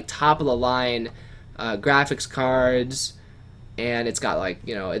got like top of the line graphics cards, and it's got like,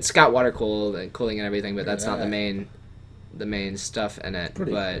 it's got water cooling and everything, but that's not the main stuff in it.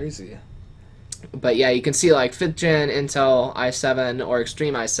 Pretty crazy. But yeah, you can see like 5th gen Intel i7 or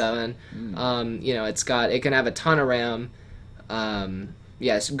Extreme i7. It can have a ton of RAM.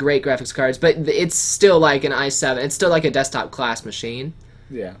 Yes, great graphics cards, but it's still like an i7. It's still like a desktop class machine.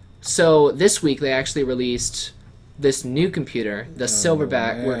 Yeah. So this week they actually released this new computer, the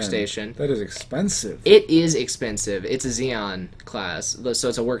Silverback workstation. That is expensive. It is expensive. It's a Xeon class, so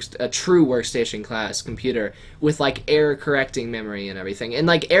it's a true workstation class computer with like error correcting memory and everything. And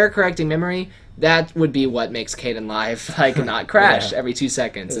like error correcting memory, that would be what makes Kden Live like not crash every 2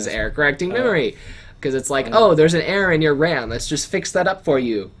 seconds is error correcting memory, because it's like, there's an error in your RAM. Let's just fix that up for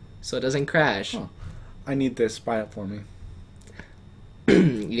you so it doesn't crash. Huh. I need this. Buy it for me.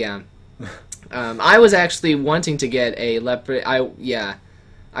 Yeah. I was actually wanting to get a Leopard. I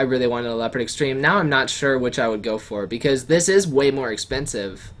really wanted a Leopard Extreme. Now I'm not sure which I would go for, because this is way more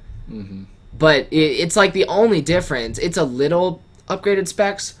expensive. Mm-hmm. But it's like the only difference. It's a little upgraded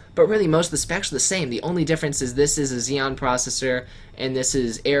specs, but really most of the specs are the same. The only difference is this is a Xeon processor and this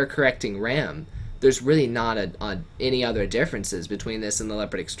is error correcting RAM. There's really not any other differences between this and the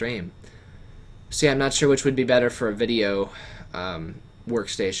Leopard Extreme. So yeah, I'm not sure which would be better for a video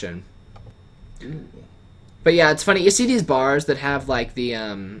workstation. But yeah, it's funny. You see these bars that have like the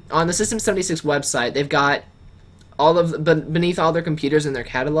on the System 76 website, they've got beneath all their computers in their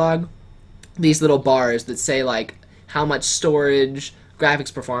catalog, these little bars that say like how much storage,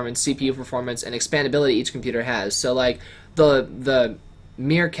 graphics performance, CPU performance, and expandability each computer has. So like the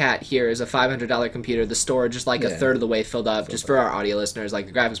Meerkat here is a $500 computer. The storage is like a third of the way filled up. Just for our audio listeners, like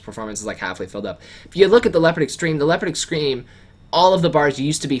the graphics performance is like halfway filled up. If you look at the Leopard Extreme, all of the bars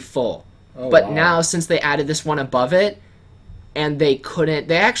used to be full. Now, since they added this one above it, and they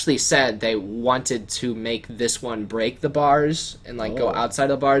actually said they wanted to make this one break the bars and like go outside of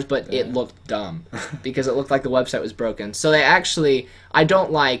the bars, but it looked dumb because it looked like the website was broken. So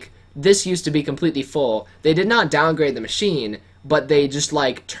this used to be completely full. They did not downgrade the machine, but they just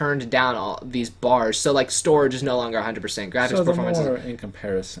like turned down all these bars. So like storage is no longer 100%. Graphics performance more in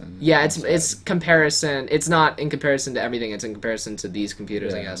comparison. Yeah, it's comparison. It's not in comparison to everything. It's in comparison to these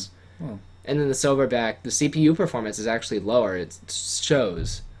computers, I guess. Oh. And then the Silverback, the CPU performance is actually lower. It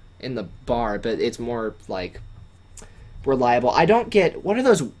shows in the bar, but it's more like reliable. I don't get, what are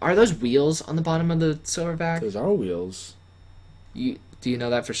those? Are those wheels on the bottom of the Silverback? Those are wheels. Do you know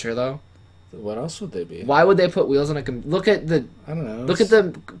that for sure though? What else would they be? Why would they put wheels on a look at the? I don't know. Look at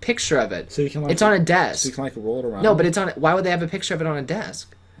the picture of it. So you can. Like, it's on a desk. So you can like roll it around. No, but it's on. Why would they have a picture of it on a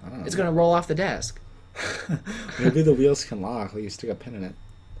desk? I don't know. It's gonna roll off the desk. Maybe the wheels can lock. Like you stick a pin in it.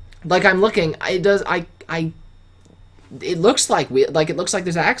 Like I'm looking. It does. It looks like it looks like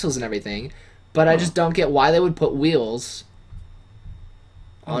there's axles and everything, but I just don't get why they would put wheels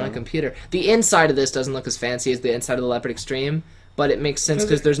on a computer. The inside of this doesn't look as fancy as the inside of the Leopard Extreme. But it makes sense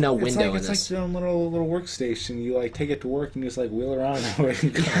because there's no window in this. It's like your own little workstation. You like take it to work and you just like wheel around where you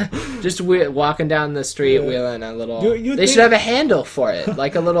go. Just walking down the street, wheeling a little. They should have a handle for it,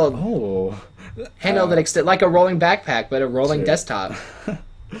 like a little handle that extends, like a rolling backpack, but a rolling desktop.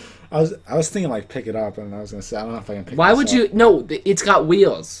 I was thinking like pick it up, and I was gonna say I don't know if I can pick. Why would you? No, it's got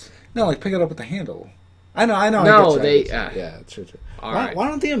wheels. No, like pick it up with the handle. I know. No, yeah, true. Why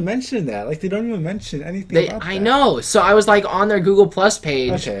don't they even mention that? Like, they don't even mention anything about that. I know. So I was, like, on their Google Plus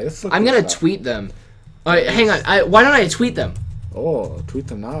page. Okay, let's look I'm going to tweet them. All right, hang on. Why don't I tweet them? Oh, tweet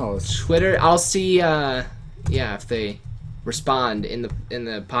them now. Twitter. I'll see, if they respond in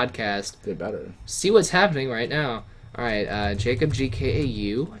the podcast. They better. See what's happening right now. All right, Jacob,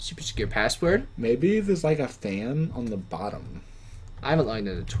 GKAU. Your password? Maybe there's, like, a fan on the bottom. I haven't logged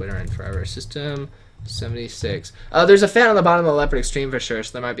into Twitter in forever. System 76. There's a fan on the bottom of the Leopard Extreme for sure,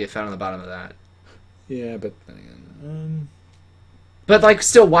 so there might be a fan on the bottom of that. Yeah, but then again, but like,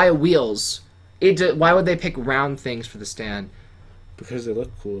 still, why wheels? Why would they pick round things for the stand? Because they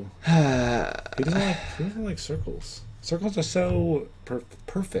look cool. He doesn't like circles. Circles are so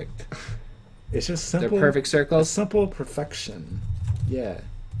perfect. It's just simple. They're perfect circles. Simple perfection. Yeah.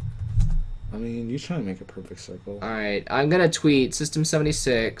 I mean, you try to make a perfect circle. All right, I'm gonna tweet System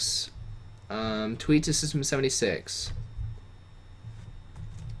 76. Tweet to System 76.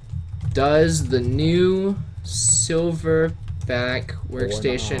 Does the new Silverback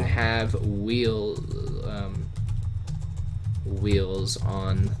workstation have wheels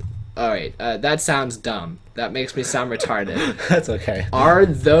on? All right, that sounds dumb. That makes me sound retarded. That's okay. Are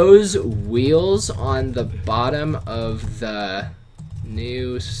those wheels on the bottom of the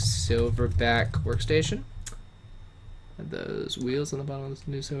new Silverback workstation? Those wheels on the bottom of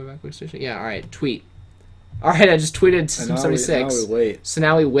the new Silverback workstation? Yeah, alright, tweet. Alright, I just tweeted System 76. Now we wait. So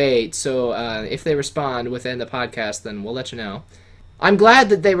now we wait. So if they respond within the podcast, then we'll let you know. I'm glad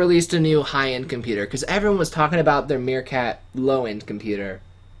that they released a new high-end computer, because everyone was talking about their Meerkat low-end computer.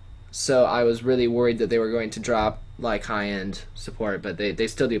 So I was really worried that they were going to drop like high-end support, but they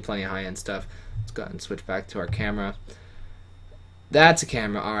still do plenty of high-end stuff. Let's go ahead and switch back to our camera. That's a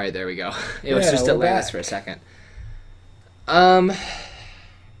camera. Alright, there we go. It was just delaying this for a second. What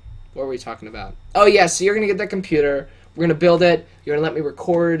were we talking about? Oh, yeah, so you're going to get that computer. We're going to build it. You're going to let me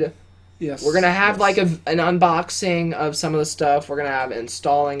record. Yes. We're going to have, like, an unboxing of some of the stuff. We're going to have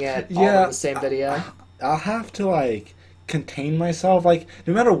installing it all in the same video. I'll have to, like, contain myself. Like,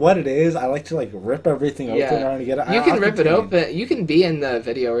 no matter what it is, I like to, like, rip everything open in order to get it. You can rip it open. You can be in the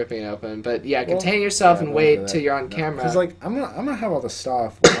video ripping it open. But, yeah, contain yourself and wait till you're on camera. Because, like, I'm gonna have all the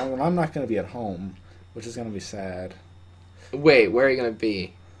stuff when I'm not going to be at home, which is going to be sad. Wait, where are you going to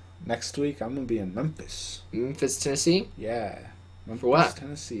be? Next week, I'm going to be in Memphis. Memphis, Tennessee? Yeah. Memphis, for what?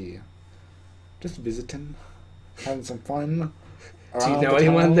 Tennessee. Just visiting. Having some fun. Do you know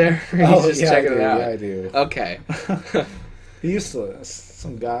anyone there? Or just checking it out? Yeah, I do. Okay.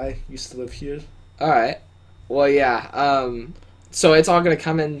 Some guy used to live here. Alright. Well, yeah. So it's all going to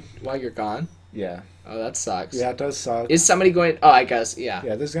come in while you're gone? Yeah. Oh, that sucks. Yeah, it does suck. Is somebody going... Oh, I guess, yeah.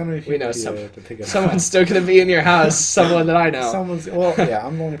 Yeah, there's going to be people here to pick it up. Someone's still going to be in your house. Someone that I know. Well, yeah,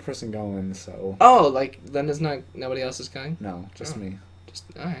 I'm the only person going, so... Oh, like, then nobody else is going? No, just me.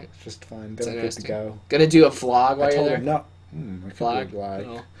 Alright. Just fine. Then I'm good to go. Gonna do a vlog while you're there? No. I could vlog? do a vlog.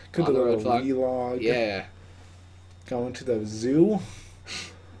 Oh, could do a vlog. Yeah. Going to the zoo.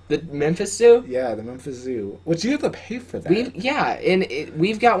 The Memphis Zoo? Yeah, the Memphis Zoo. Which you have to pay for that.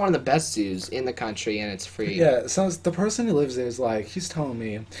 We've got one of the best zoos in the country, and it's free. Yeah, so the person who lives there is like, he's telling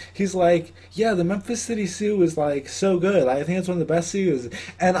me, he's like, yeah, the Memphis City Zoo is like so good. I think it's one of the best zoos.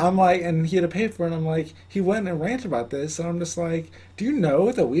 And I'm like, and he had to pay for it, and I'm like, he went and ranted about this, and I'm just like, do you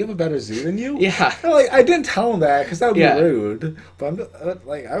know that we have a better zoo than you? Yeah. And like, I didn't tell him that, because that would be rude. But I'm just,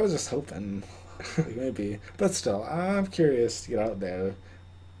 like, I was just hoping, like, maybe. But still, I'm curious to get out there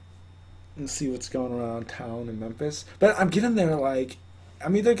and see what's going around town in Memphis. But I'm getting there, like,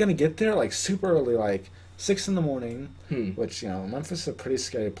 I'm either going to get there, like, super early, like, 6 in the morning, which, you know, Memphis is a pretty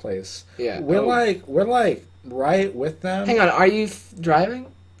scary place. Yeah. We're like, right with them. Hang on, are you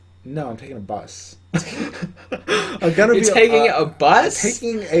driving? No, I'm taking a bus. I'm gonna You're taking a bus? I'm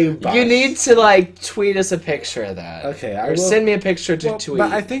taking a bus. You need to, like, tweet us a picture of that. Okay, or send me a picture to tweet.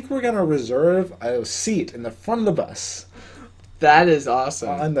 But I think we're gonna reserve a seat in the front of the bus. That is awesome.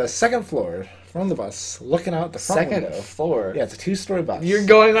 On the second floor, from the bus, looking out the front window. Second floor? Yeah, it's a 2-story bus. You're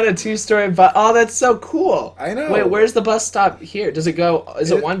going on a 2-story bus? Oh, that's so cool. I know. Wait, where's the bus stop here? Does it go... Is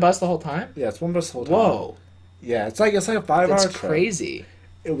it one bus the whole time? Yeah, it's one bus the whole time. Whoa. Yeah, it's like a 5-hour trip. That's crazy.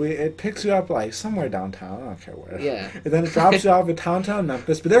 It picks you up, like, somewhere downtown. I don't care where. Yeah. And then it drops you off at downtown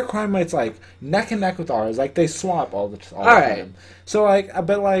Memphis. But their crime rate's, like, neck and neck with ours. Like, they swap all the time. So, like,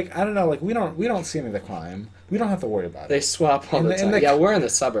 but, like, I don't know. Like, we don't see any of the crime. We don't have to worry about it. They swap all the time. Yeah, we're in the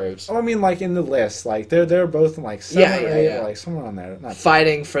suburbs. Oh, I mean, like, in the list. Like, they're both in, like, 7 or 8. Like, somewhere on there. Not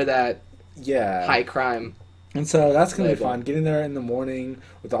fighting for that yeah high crime. And so that's going to be fun. Getting there in the morning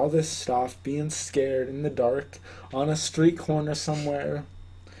with all this stuff. Being scared in the dark. On a street corner somewhere.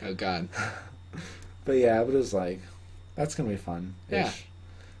 Oh, God. But yeah, but it was like, that's going to be fun. Yeah.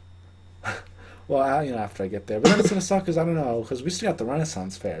 Well, after I get there. But then it's going to suck because I don't know, because we still got the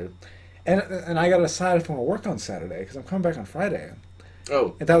Renaissance Fair. And I got to decide if I'm going to work on Saturday because I'm coming back on Friday.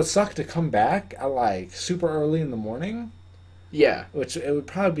 Oh. And that would suck to come back at like super early in the morning. Yeah. Which it would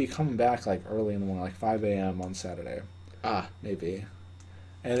probably be coming back like early in the morning, like 5 a.m. on Saturday. Maybe.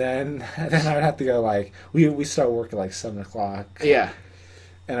 And then I would have to go like, we start work at like 7 o'clock. Yeah.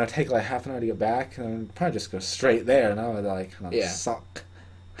 And it would take like half an hour to get back, and then probably just go straight there. And that would like suck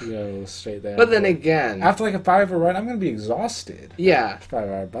to go straight there. But then again, after like a 5-hour ride, I'm gonna be exhausted. Yeah,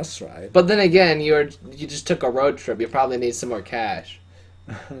 5-hour bus ride. But then again, you just took a road trip. You probably need some more cash.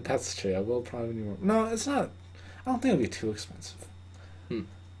 That's true. I will probably need more. No, it's not. I don't think it'll be too expensive. I'm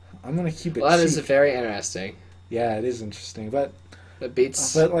gonna keep it. Well, that cheap. is very interesting. Yeah, it is interesting, but. That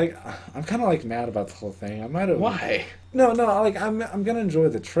beats. But like, I'm kind of like mad about the whole thing. I might have. Why? No. Like, I'm gonna enjoy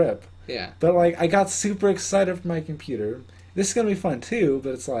the trip. Yeah. But like, I got super excited for my computer. This is gonna be fun too.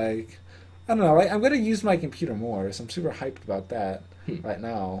 But it's like, I don't know. Like, I'm gonna use my computer more, so I'm super hyped about that right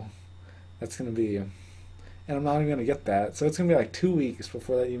now. That's gonna be, and I'm not even gonna get that. So it's gonna be like 2 weeks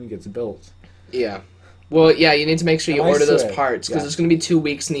before that even gets built. Yeah. Well, yeah. You need to make sure you order those parts because it's gonna be 2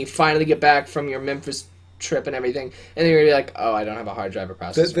 weeks, and you finally get back from your Memphis trip and everything, and then you're gonna be like, oh, I don't have a hard drive or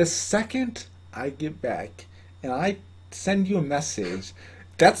processor. The second I get back and I send you a message,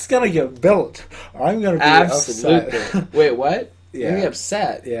 that's gonna get built. I'm gonna be upset. Wait, what? Yeah. You're gonna be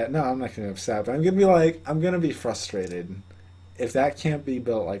upset. Yeah, no, I'm not gonna be upset, but I'm gonna be frustrated if that can't be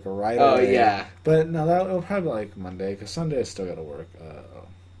built like right away. Oh yeah. But no, that'll probably be like Monday because Sunday I still gotta work.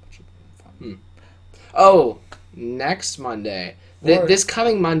 Should be fun. Oh, next Monday. This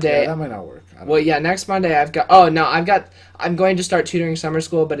coming Monday. Yeah, that might not work. Well, yeah, next Monday I'm going to start tutoring summer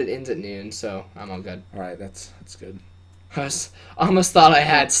school, but it ends at noon, so I'm all good. All right, that's good. I almost thought I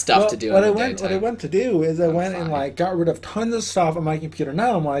had stuff to do. What I went to do is I went and like got rid of tons of stuff on my computer.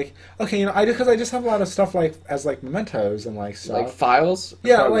 Now I'm like, okay, because I just have a lot of stuff like as like mementos and like stuff. Like files.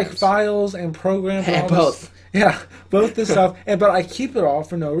 Yeah, programs? like files and programs. And both. Yeah, both this stuff, but I keep it all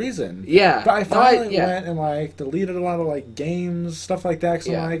for no reason. Yeah, but I finally went and like deleted a lot of like games, stuff like that.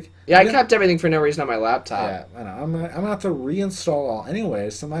 So I kept everything for no reason on my laptop. Yeah, I know. I'm gonna have to reinstall all anyway,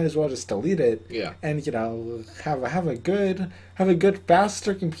 so might as well just delete it. Yeah, and have a good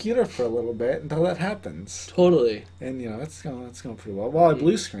faster computer for a little bit until that happens. Totally. And it's going pretty well. Well, I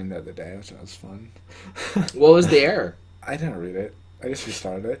blue screened the other day, which was fun. What was the error? I didn't read it. I just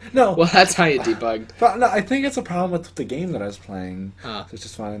restarted it. No. Well, that's how you debugged. But no, I think it's a problem with the game that I was playing. So it's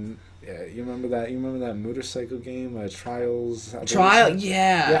just fun. Yeah, you remember that motorcycle game, Trials?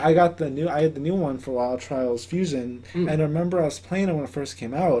 Yeah. Yeah, I had the new one for a while, Trials Fusion, and I remember I was playing it when it first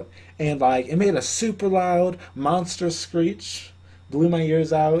came out, and like it made a super loud monster screech, blew my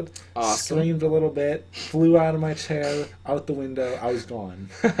ears out, screamed a little bit, flew out of my chair, out the window, I was gone.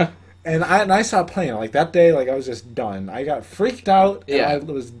 And I stopped playing. Like that day, like I was just done. I got freaked out, and I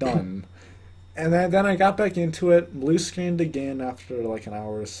was done. And then I got back into it, blue screened again after like an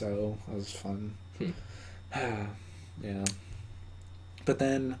hour or so. It was fun. Yeah. But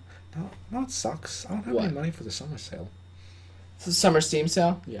then, no, it sucks. I don't have any money for the summer sale. It's the summer Steam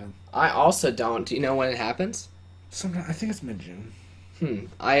sale? Yeah. I also don't. Do you know when it happens? I think it's mid-June.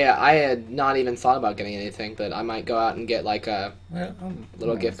 I had not even thought about getting anything, but I might go out and get like a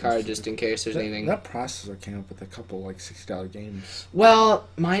little gift card just in case there's anything. That processor came up with a couple like $60 games. Well,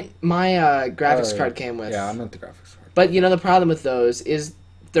 my graphics card came with. Yeah, I meant the graphics card. But the problem with those is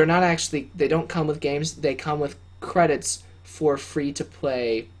they're not actually. They don't come with games. They come with credits for free to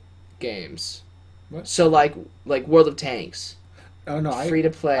play games. What? So like World of Tanks. Oh no, free to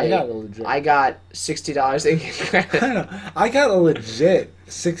play. I got a legit. I got $60 in credit. I know. I got a legit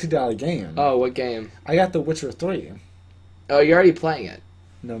 $60 game. Oh, what game? I got The Witcher 3. Oh, you're already playing it.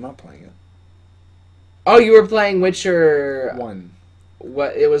 No, I'm not playing it. Oh, you were playing Witcher 1.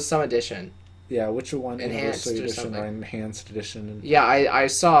 What? It was some edition. Yeah, Witcher 1 Enhanced Anniversary or Edition something. or Enhanced Edition. And... Yeah, I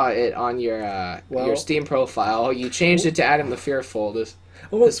saw it on your Steam profile. You changed it to Adam the Fearful this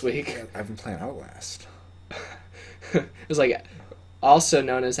week. I've been playing Outlast. It was like also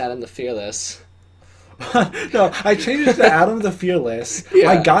known as Adam the Fearless. No, I changed it to Adam the Fearless. Yeah.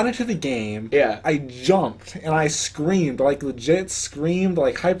 I got into the game. Yeah. I jumped and I screamed, like legit screamed,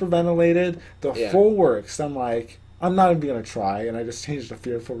 like hyperventilated, the full works. I'm like, I'm not even gonna try, and I just changed to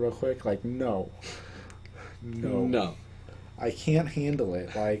Fearful real quick. Like, no. I can't handle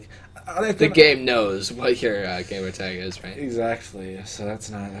it. Like, the game knows what your gamer tag is, right? Exactly. So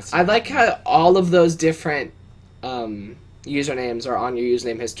that's I like how all of those different usernames are on your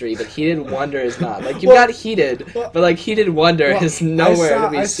username history, but Heated Wonder is not. Like, you've got Heated, but like Heated Wonder is nowhere to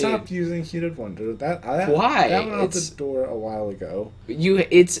be seen. I stopped using Heated Wonder. Why? That went out the door a while ago.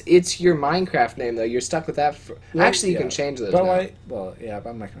 It's your Minecraft name though. You're stuck with that. Actually, you can change those. But but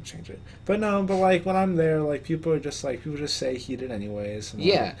I'm not gonna change it. But like when I'm there, like people just say Heated anyways. And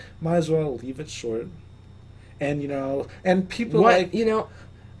yeah. Might as well leave it short. And and people what? like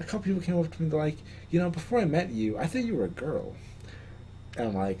a couple people came up to me like, before I met you, I thought you were a girl. And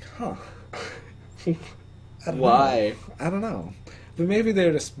I'm like, huh. Why? I don't know. But maybe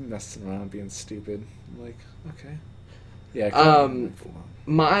they're just messing around being stupid. I'm like, okay. Yeah.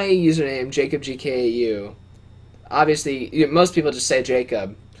 My username, JacobGKAU, obviously, most people just say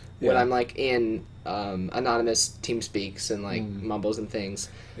Jacob when I'm like in anonymous TeamSpeaks and like mumbles and things.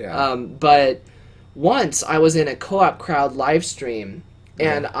 Yeah. But once I was in a co-op crowd live stream,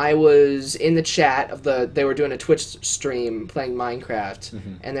 and I was in the chat they were doing a Twitch stream playing Minecraft,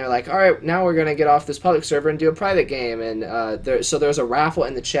 and they're like, all right, now we're going to get off this public server and do a private game, and so there was a raffle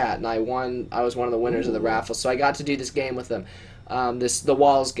in the chat, and I was one of the winners of the raffle, so I got to do this game with them, the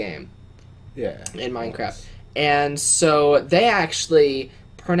Walls game in Minecraft. And so they actually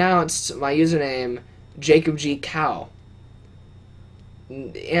pronounced my username Jacob G. Cow.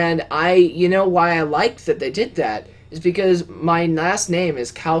 And why I liked that they did that is because my last name is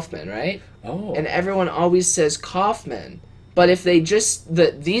Kaufman, right? Oh. And everyone always says Kaufman. But if they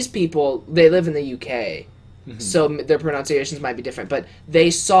these people, they live in the UK, so their pronunciations might be different. But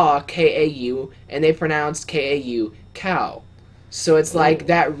they saw K-A-U, and they pronounced K-A-U, cow. So it's like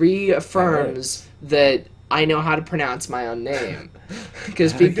that reaffirms that I know how to pronounce my own name.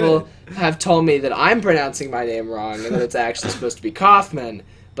 Because people have told me that I'm pronouncing my name wrong, and that it's actually supposed to be Kaufman.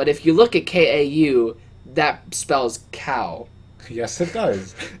 But if you look at K-A-U, that spells cow. Yes, it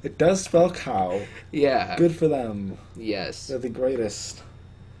does. It does spell cow. Yeah. Good for them. Yes. They're the greatest.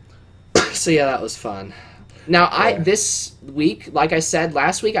 So yeah, that was fun. Now, this week, like I said,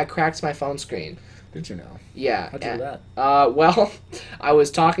 last week I cracked my phone screen. Did you know? Yeah. How'd you do that? Well, I was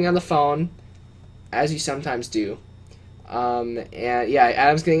talking on the phone, as you sometimes do. And yeah,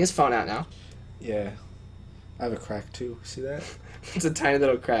 Adam's getting his phone out now. Yeah. I have a crack too. See that? It's a tiny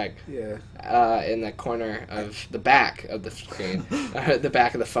little crack. Yeah. In the corner of the back of the screen. The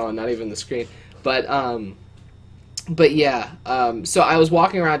back of the phone, not even the screen. But yeah. So I was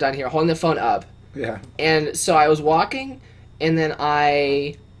walking around down here holding the phone up. Yeah. And so I was walking, and then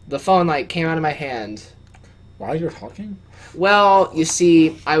the phone like came out of my hand. While you're talking? Well, you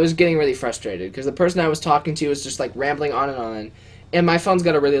see, I was getting really frustrated because the person I was talking to was just like rambling on, and my phone's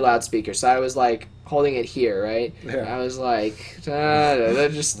got a really loud speaker, so I was like holding it here, right? Yeah. I was like,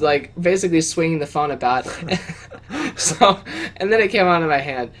 just like basically swinging the phone about. So, and then it came out of my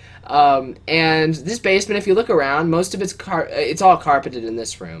hand. And this basement, if you look around, most of it's all carpeted in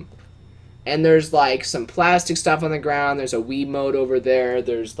this room. And there's like some plastic stuff on the ground. There's a Wii mode over there.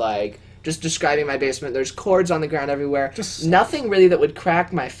 There's like, just describing my basement, there's cords on the ground everywhere. Just nothing really that would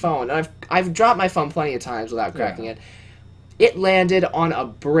crack my phone. And I've dropped my phone plenty of times without cracking it. It landed on a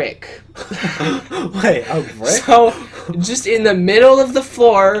brick. Wait, a brick? So, just in the middle of the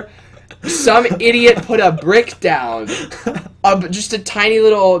floor, some idiot put a brick down. Just a tiny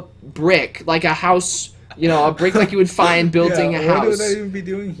little brick, like a house, a brick like you would find building a house. What would I even be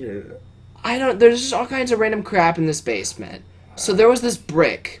doing here? There's just all kinds of random crap in this basement. So there was this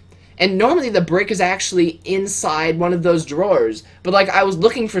brick. And normally the brick is actually inside one of those drawers. But, like, I was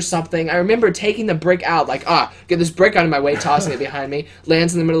looking for something. I remember taking the brick out, like, get this brick out of my way, tossing it behind me,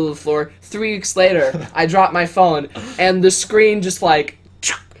 lands in the middle of the floor. 3 weeks later, I dropped my phone, and the screen just, like,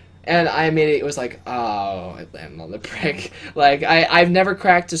 and I immediately was like, oh, it landed on the brick. Like, I've never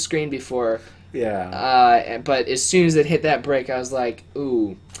cracked a screen before. Yeah. But as soon as it hit that break, I was like,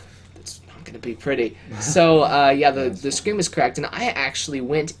 ooh, that's not going to be pretty. So, the screen was cracked, and I actually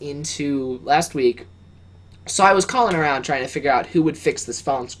went into last week. So I was calling around trying to figure out who would fix this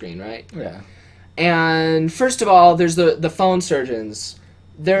phone screen, right? Yeah. And first of all, there's the phone surgeons.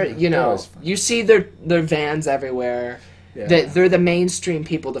 They're, you see their vans everywhere. Yeah. They're the mainstream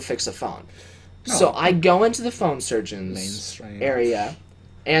people to fix a phone. Oh. So I go into the phone surgeons area,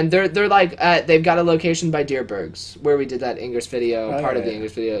 and they're like they've got a location by Deerbergs where we did that English video, of the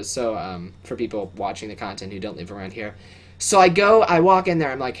English video. So for people watching the content who don't live around here. So I walk in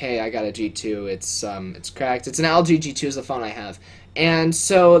there. I'm like, hey, I got a G2. It's cracked. It's an LG G2 is the phone I have. And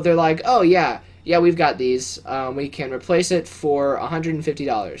so they're like, oh yeah, we've got these. We can replace it for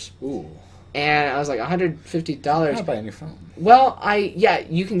 $150. Ooh. And I was like, $150? I'll buy a new phone. Well,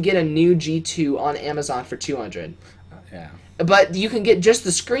 you can get a new G2 on Amazon for $200. Yeah. But you can get just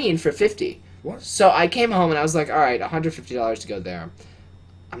the screen for $50. What? So I came home and I was like, all right, $150 to go there.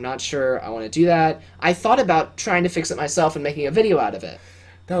 I'm not sure I want to do that. I thought about trying to fix it myself and making a video out of it.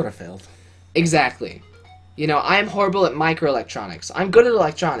 That would have failed. Exactly. I am horrible at microelectronics. I'm good at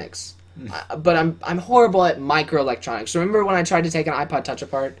electronics, but I'm horrible at microelectronics. Remember when I tried to take an iPod Touch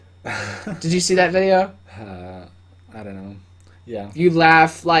apart? Did you see that video? I don't know. Yeah. You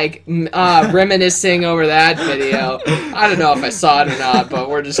laugh like reminiscing over that video. I don't know if I saw it or not, but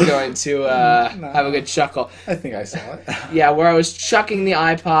we're just going to have a good chuckle. I think I saw it. Yeah, where I was chucking the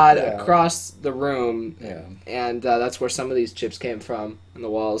iPod across the room, and that's where some of these chips came from in the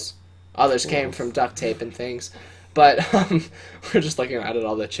walls. Others came from duct tape and things. But we're just looking at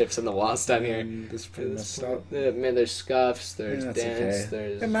all the chips in the walls down here. This pretty messed up. There's scuffs, there's dents,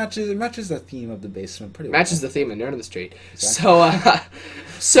 there's... It matches the theme of the basement pretty well. Matches the theme of Nerd on the Street. Exactly.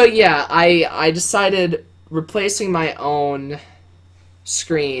 So I decided replacing my own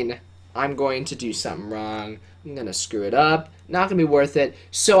screen, I'm going to do something wrong. I'm going to screw it up. Not going to be worth it.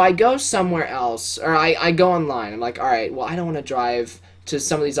 So I go somewhere else, or I go online. I'm like, all right, well, I don't want to drive to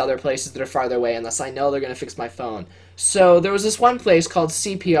some of these other places that are farther away unless I know they're going to fix my phone. So there was this one place called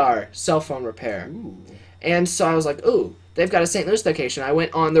CPR, Cell Phone Repair. Ooh. And so I was like, ooh, they've got a St. Louis location. I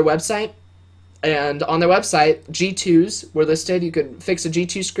went on their website, and on their website, G2s were listed. You could fix a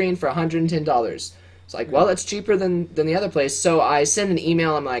G2 screen for $110. It's like, well, that's cheaper than the other place. So I send an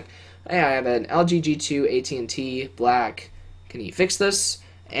email. I'm like, hey, I have an LG G2 AT&T black. Can you fix this?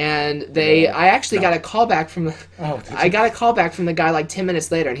 And I actually got a call back from the guy like 10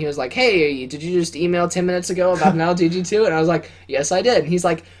 minutes later, and he was like, hey, did you just email 10 minutes ago about an LG G2? And I was like, yes, I did. And he's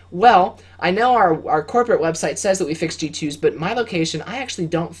like, well, I know our corporate website says that we fix G2s, but my location, I actually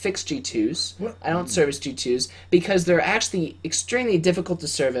don't fix G2s. What? I don't service G2s because they're actually extremely difficult to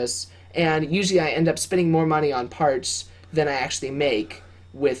service, and usually I end up spending more money on parts than I actually make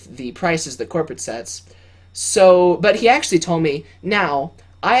with the prices the corporate sets. So, but he actually told me, now,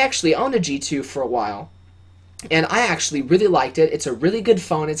 I actually owned a G2 for a while, and I actually really liked it. It's a really good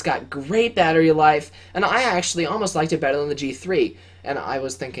phone. It's got great battery life, and I actually almost liked it better than the G3. And I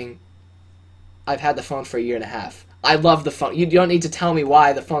was thinking, I've had the phone for a year and a half. I love the phone. You don't need to tell me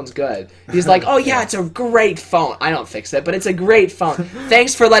why the phone's good. He's like, oh yeah, it's a great phone. I don't fix it, but it's a great phone.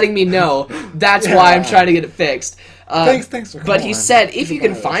 Thanks for letting me know. That's why I'm trying to get it fixed. Thanks for calling. But he said if you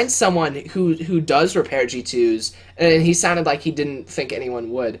can find someone who does repair G2s, and he sounded like he didn't think anyone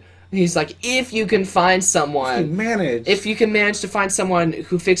would. He's like, if you can find someone... If you can manage to find someone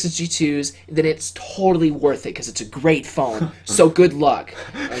who fixes G2s, then it's totally worth it, because it's a great phone. So good luck.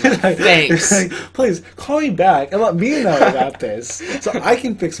 Thanks. Please, call me back and let me know about this, so I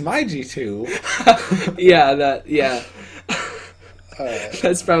can fix my G2. Yeah.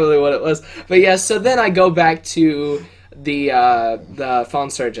 That's probably what it was. But yeah, so then I go back to the phone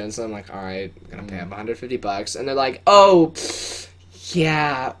surgeons, and I'm like, all right, I'm going to pay up $150. And they're like, oh...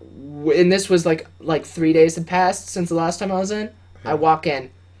 yeah, and this was like 3 days had passed since the last time I was in. I walk in,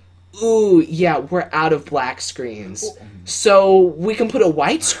 ooh, yeah, we're out of black screens. So we can put a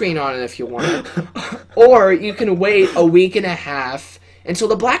white screen on it if you want. Or you can wait a week and a half until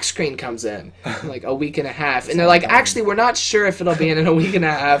the black screen comes in. Like a week and a half. And they're like, actually, we're not sure if it'll be in a week and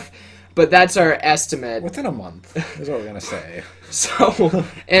a half. But that's our estimate. Within a month is what we're going to say. So,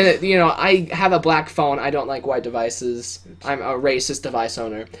 and I have a black phone. I don't like white devices. I'm a racist device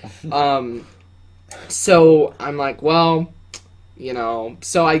owner. So I'm like, well,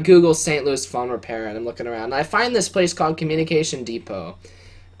 so I Google St. Louis phone repair, and I'm looking around. And I find this place called Communication Depot.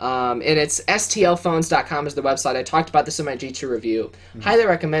 And it's stlphones.com is the website. I talked about this in my G2 review. Highly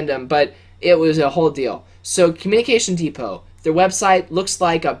recommend them, but it was a whole deal. So Communication Depot. Their website looks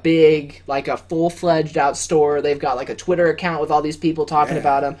like a full-fledged out store. They've got like a Twitter account with all these people talking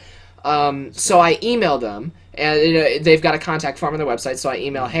about them. So I emailed them, and they've got a contact form on their website. So I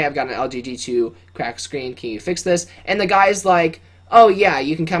email, hey, I've got an LG G2 cracked screen. Can you fix this? And the guy's like, oh yeah,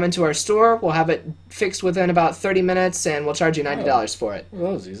 you can come into our store. We'll have it fixed within about 30 minutes, and we'll charge you $90 for it.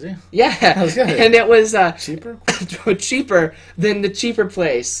 Well, that was easy. Yeah, that was good. And it was cheaper. cheaper than the cheaper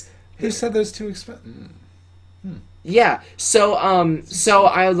place. Who said those too expensive? Yeah, so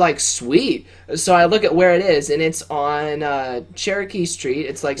I was like, sweet. So I look at where it is, and it's on Cherokee Street.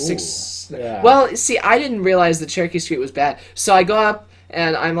 It's like yeah. Well, see, I didn't realize that Cherokee Street was bad. So I go up,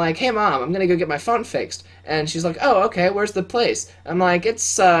 and I'm like, hey, Mom, I'm going to go get my phone fixed. And she's like, oh, okay, where's the place? I'm like, it's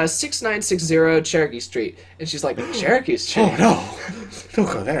 6960 Cherokee Street. And she's like, Cherokee Street? Oh, no. Don't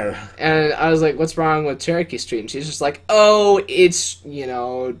go there. And I was like, what's wrong with Cherokee Street? And she's just like, oh, it's,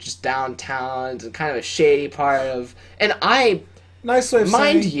 just downtown. It's kind of a shady part of... And I... Nice way of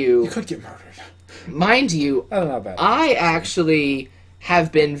mind saying you... You could get murdered. Mind you, I don't know about I actually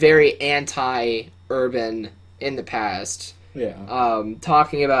have been very anti-urban in the past. Yeah.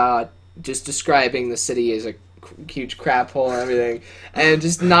 Talking about just describing the city as a huge crap hole and everything, and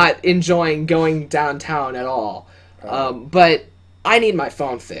just not enjoying going downtown at all. But I need my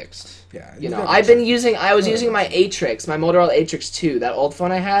phone fixed. Yeah. I was using my Atrix, my Motorola Atrix 2, that old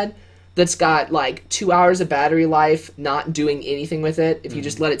phone I had, that's got like 2 hours of battery life, not doing anything with it. If you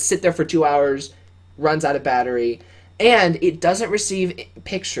just let it sit there for 2 hours, runs out of battery, and it doesn't receive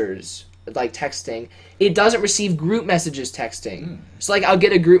pictures, like texting. It doesn't receive group messages texting. So like I'll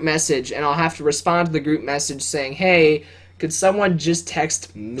get a group message and I'll have to respond to the group message saying, hey, could someone just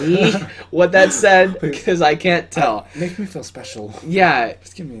text me what that said? Because I can't tell. Make me feel special. Yeah.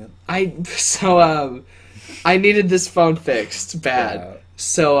 Just give me a... I needed this phone fixed bad. Yeah.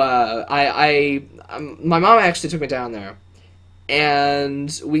 So my mom actually took me down there.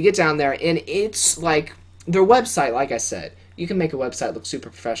 And we get down there, and it's like their website, like I said, you can make a website look super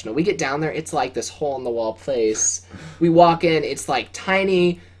professional. We get down there, it's like this hole-in-the-wall place. We walk in, it's like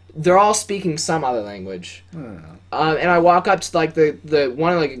tiny. They're all speaking some other language. And I walk up to like the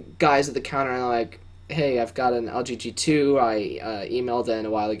one of the guys at the counter, and I'm like, hey, I've got an LG G2. I emailed in a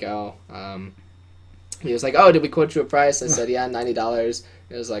while ago. He was like, oh, did we quote you a price? I said, yeah, $90.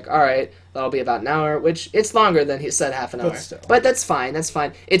 It was like, all right, that'll be about an hour, which it's longer than he said, half an hour. But that's fine, that's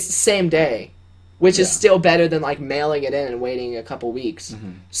fine. It's the same day, which is still better than like mailing it in and waiting a couple weeks.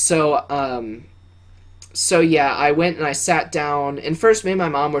 So yeah, I went and I sat down, and first me and my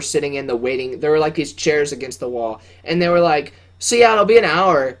mom were sitting in the waiting, there were like these chairs against the wall, and they were like, so yeah, it'll be an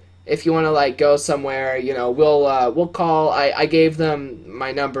hour. If you want to like go somewhere, we'll call. I gave them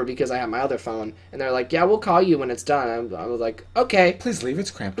my number because I have my other phone, and they're like, yeah, we'll call you when it's done. I was like, okay. Please leave,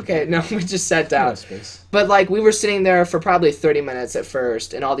 it's cramped. Okay, no, we just sat down. But like we were sitting there for probably 30 minutes at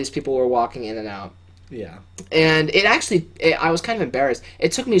first, and all these people were walking in and out. Yeah. And I was kind of embarrassed.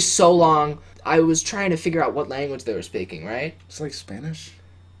 It took me so long. I was trying to figure out what language they were speaking, right? It's like Spanish?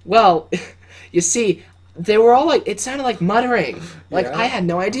 Well, you see, they were all like, it sounded like muttering. Like, Yeah. I had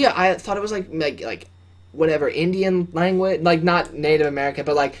no idea. I thought it was like whatever, Indian language. Like, not Native American,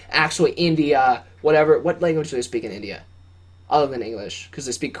 but like actual India, whatever. What language do they speak in India? Other than English, because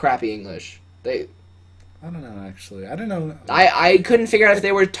they speak crappy English. I don't know, actually. I don't know. I couldn't figure out if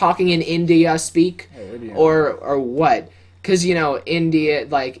they were talking in India speak or what. Because,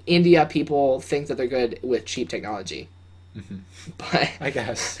 India people think that they're good with cheap technology. But I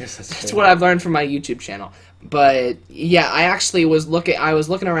guess. Yes, that's what I've learned from my YouTube channel. But, yeah, I was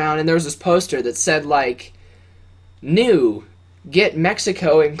looking around, and there was this poster that said, like, new, get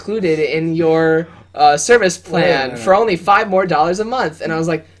Mexico included in your service plan for only $5 more a month. And I was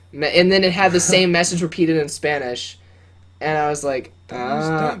like, and then it had the same message repeated in Spanish. And I was like,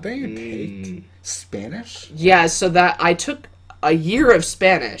 don't you take Spanish? Yeah, so that I took a year of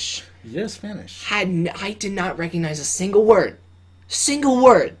Spanish. Yeah, Spanish. I did not recognize a single word.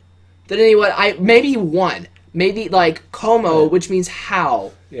 That anyone, maybe one. Maybe like como, which means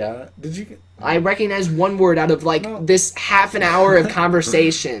how. Yeah. Did you I recognized one word out of this half an hour of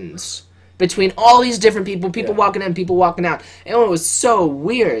conversations between all these different people walking in, people walking out. And it was so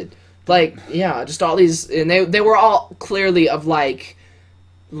weird. Like, yeah, just all these, and they were all clearly of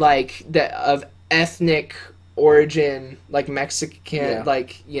of ethnic origin, like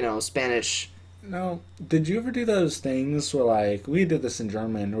Mexican, Spanish. No, did you ever do those things where, we did this in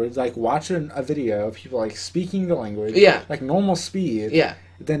German, where it's, watching a video of people, speaking the language, normal speed,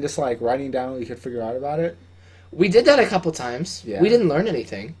 then just, writing down what you could figure out about it? We did that a couple times. Yeah. We didn't learn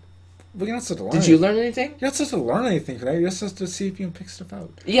anything. Well, you're not supposed to learn Did you learn anything? You're not supposed to learn anything from that. You're supposed to see if you can pick stuff out.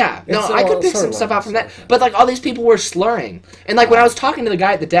 Yeah. No, I could pick some stuff out from that. But, all these people were slurring. And, when I was talking to the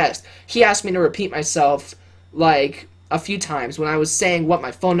guy at the desk, he asked me to repeat myself, a few times when I was saying what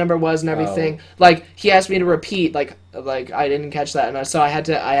my phone number was and everything. Like, he asked me to repeat, like I didn't catch that, and so I had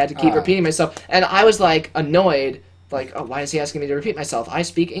to keep repeating myself. And I was, like, annoyed, like, oh, why is he asking me to repeat myself? I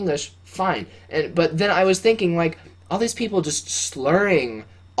speak English, fine. But then I was thinking, like, all these people just slurring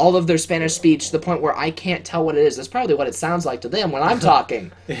all of their Spanish speech to the point where I can't tell what it is. That's probably what it sounds like to them when I'm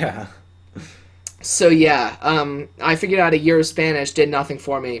talking. Yeah. So, yeah, I figured out a year of Spanish, did nothing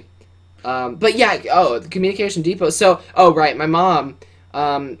for me. But, yeah, the Communication Depot. So, right, my mom,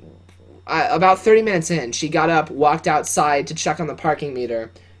 about 30 minutes in, she got up, walked outside to check on the parking meter,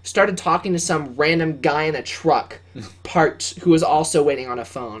 started talking to some random guy in a truck who was also waiting on a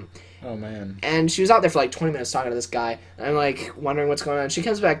phone. Oh, man. And she was out there for, like, 20 minutes talking to this guy, and I'm, like, wondering what's going on. She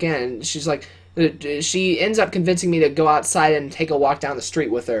comes back in, and she's like, she ends up convincing me to go outside and take a walk down the street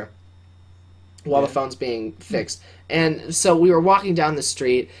with her while the phone's being fixed. And so we were walking down the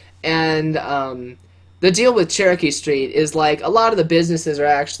street, and the deal with Cherokee Street is, like, a lot of the businesses are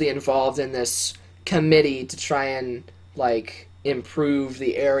actually involved in this committee to try and, like, improve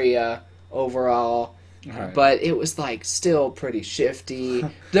the area overall. Right. But it was, like, still pretty shifty.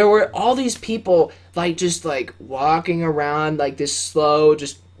 There were all these people, like, just, like, walking around, like, this slow,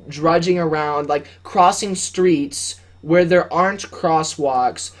 just drudging around, like, crossing streets where there aren't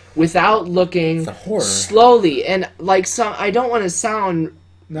crosswalks without looking slowly. And, like, I don't want to sound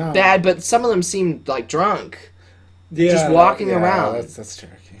bad, but some of them seemed, like, drunk. Yeah, just walking around. That's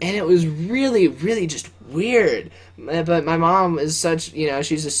Cherokee. And it was really, really just weird. But my mom is such,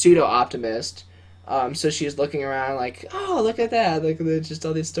 she's a pseudo-optimist. So she was looking around like, oh, look at that. Look at just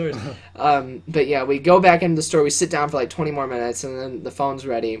all these stores. But yeah, we go back into the store. We sit down for like 20 more minutes, and then the phone's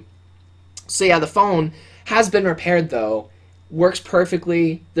ready. So yeah, the phone has been repaired, though. Works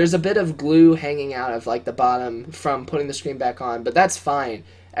perfectly. There's a bit of glue hanging out of like the bottom from putting the screen back on, but that's fine.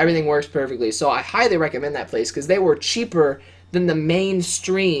 Everything works perfectly. So I highly recommend that place because they were cheaper than the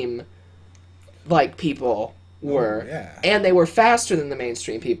mainstream like people were. And they were faster than the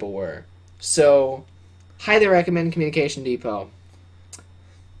mainstream people were. So, highly recommend Communication Depot.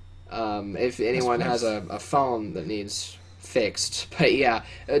 If anyone has a phone that needs fixed. But yeah,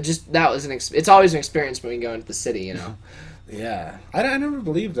 that was it's always an experience when we go into the city, Yeah. I never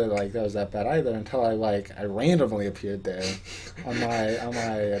believed that that was that bad either until I randomly appeared there on my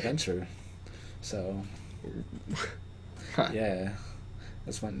adventure. So, yeah.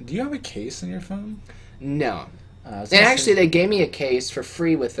 That's fun. Do you have a case in your phone? No. And actually, they gave me a case for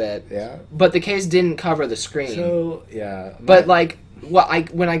free with it. Yeah. But the case didn't cover the screen. So, yeah. But,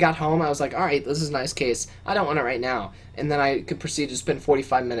 when I got home, I was like, all right, this is a nice case. I don't want it right now. And then I could proceed to spend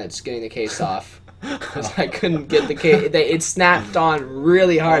 45 minutes getting the case off. Because I couldn't get the case. It snapped on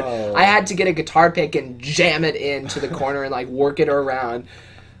really hard. Oh. I had to get a guitar pick and jam it into the corner and, work it around.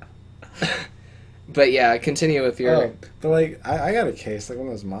 But yeah, continue with your... Oh, but I got a case, one of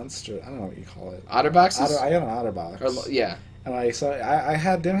those monster... I don't know what you call it. OtterBoxes? I got an OtterBox. Yeah. And I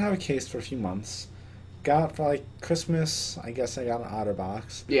didn't have a case for a few months. Got for Christmas, I guess I got an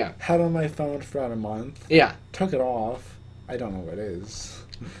OtterBox. Yeah. Had it on my phone for about a month. Yeah. Took it off. I don't know what it is.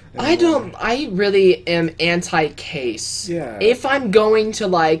 I really am anti-case. Yeah. If I'm going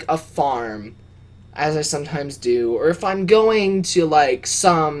to a farm, as I sometimes do, or if I'm going to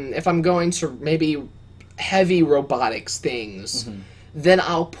maybe heavy robotics things, then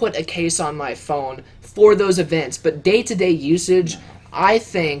I'll put a case on my phone for those events. But day-to-day usage, I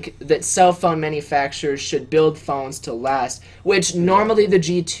think that cell phone manufacturers should build phones to last, which normally the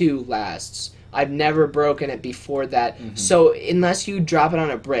G2 lasts. I've never broken it before that. So unless you drop it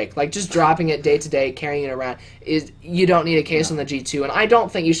on a brick, just dropping it day to day, carrying it around, you don't need a case on the G2, and I don't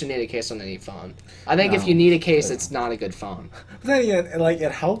think you should need a case on any phone. I think if you need a case, it's not a good phone. But then again,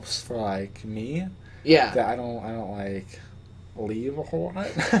 it helps for me. Yeah. That I don't leave a whole lot.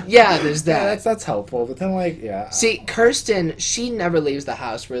 Yeah, there's that. Yeah, that's helpful. But then yeah. See, Kirsten, she never leaves the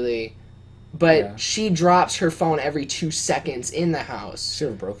house really. But she drops her phone every 2 seconds in the house. She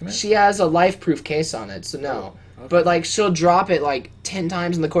ever broken it? She has a life-proof case on it, so no. Oh, okay. But, she'll drop it, 10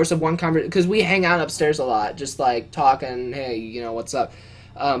 times in the course of one conversation. Because we hang out upstairs a lot, just, talking, hey, what's up?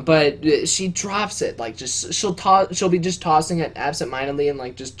 But she drops it. She'll be just tossing it absentmindedly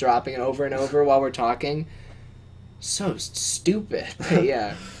and, just dropping it over and over while we're talking. So stupid. But,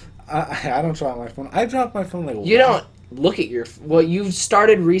 yeah. I don't drop my phone. I drop my phone, You don't... Look at your... Well, you've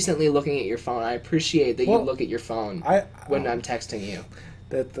started recently looking at your phone. I appreciate that you look at your phone when I'm texting you.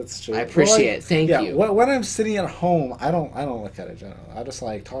 That's true. I appreciate it. Thank you. When I'm sitting at home, I don't look at it generally. I just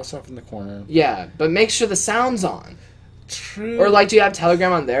toss stuff in the corner. Yeah, but make sure the sound's on. True. Or, like, do you have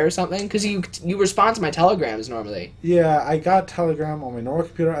Telegram on there or something? Because you respond to my telegrams normally. Yeah, I got Telegram on my normal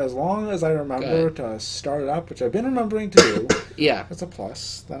computer as long as I remember to start it up, which I've been remembering to do. Yeah. That's a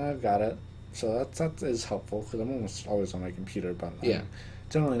plus. Then I've got it. So that is helpful, because I'm almost always on my computer, but I'm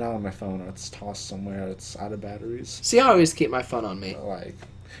generally not on my phone, or it's tossed somewhere, it's out of batteries. See, I always keep my phone on me.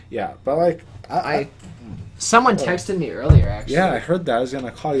 Someone texted me earlier, actually. Yeah, I heard that. I was going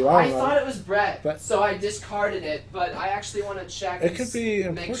to call you out. I thought it was Brett, so I discarded it, but I actually want to check it could be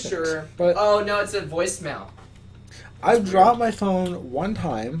make important, sure. But oh, no, it's a voicemail. I've dropped my phone one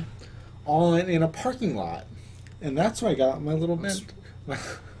time in a parking lot, and that's where I got my little mint.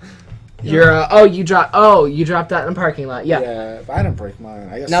 You dropped that in a parking lot. Yeah, but I didn't break mine.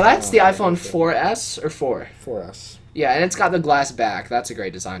 I guess now that's the iPhone 4S or 4? 4S. Yeah, and it's got the glass back. That's a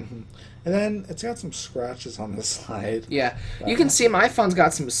great design. And then it's got some scratches on the side. Yeah, you can see my phone's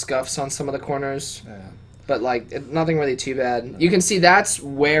got some scuffs on some of the corners. Yeah. But, like, nothing really too bad. You can see that's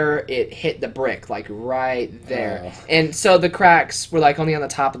where it hit the brick, like, right there. And so the cracks were, like, only on the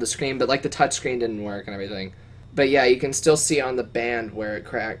top of the screen, but, like, the touch screen didn't work and everything. But, yeah, you can still see on the band where it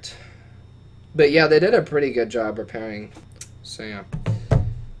cracked. But, yeah, they did a pretty good job repairing. So, yeah.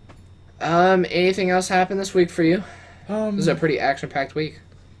 Anything else happen this week for you? This is a pretty action-packed week.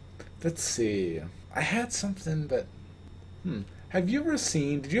 Let's see. I had something, but... Have you ever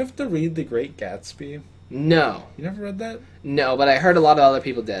did you have to read The Great Gatsby? No. You never read that? No, but I heard a lot of other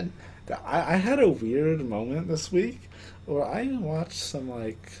people did. I had a weird moment this week where I watched some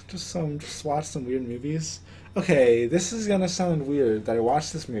watched some weird movies. Okay, this is gonna sound weird that I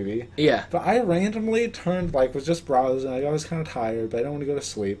watched this movie. Yeah. But I randomly turned, was just browsing. I was kind of tired, but I don't want to go to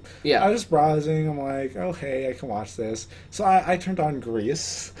sleep. Yeah. I was just browsing. I'm like, okay, I can watch this. So I turned on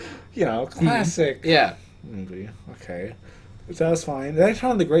Grease. Classic movie. Okay. So that was fine. Then I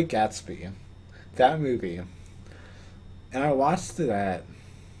turned on The Great Gatsby. That movie. And I watched that.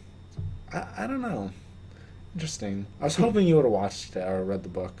 I don't know. Interesting. I was hoping you would have watched it or read the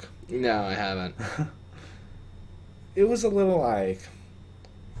book. No, I haven't. It was a little,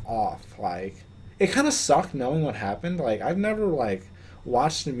 off. It kind of sucked knowing what happened. I've never,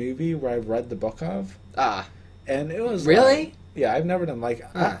 watched a movie where I've read the book of. And it was... Really? Yeah, I've never done,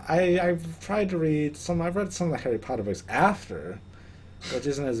 I've tried to read I've read some of the Harry Potter books after, which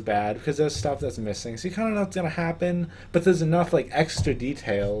isn't as bad, because there's stuff that's missing. So you kind of know what's going to happen, but there's enough, extra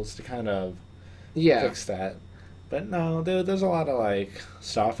details to kind of fix that. But no, there's a lot of,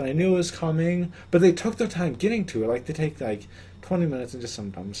 stuff, and I knew it was coming, but they took their time getting to it. They take, 20 minutes into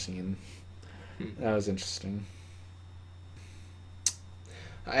some dumb scene. That was interesting.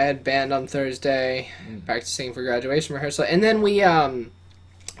 I had band on Thursday, practicing for graduation rehearsal, and then we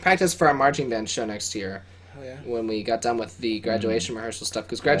practiced for our marching band show next year. Oh, yeah? When we got done with the graduation rehearsal stuff,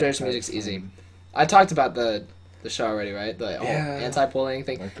 because graduation music's easy. I talked about the show already, right? The whole anti-bullying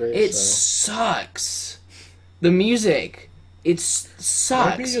thing. It sucks. The music, it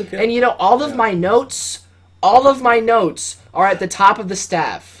sucks. And all of my notes are at the top of the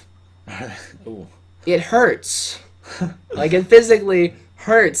staff. It hurts. It physically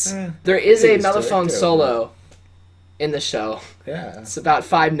hurts. There is a mellophone solo in the show. Yeah. It's about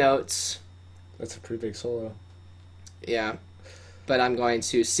 5 notes. That's a pretty big solo. Yeah. But I'm going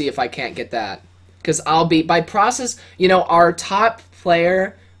to see if I can't get that. Because I'll be, by process, our top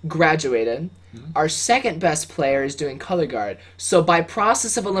player graduated. Our second best player is doing color guard. So by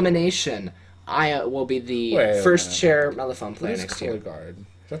process of elimination, I will be the first chair mellophone player next year. Guard?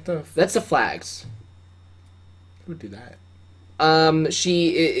 That's the flags. Who would do that?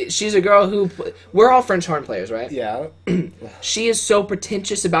 She's a girl who... We're all French horn players, right? Yeah. She is so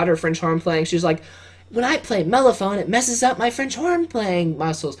pretentious about her French horn playing. She's like, when I play mellophone, it messes up my French horn playing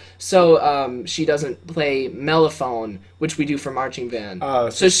muscles. So she doesn't play mellophone, which we do for marching band.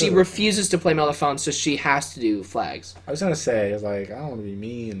 So she refuses to play mellophone, so she has to do flags. I was going to say, I don't want to be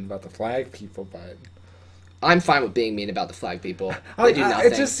mean about the flag people, but... I'm fine with being mean about the flag people. They do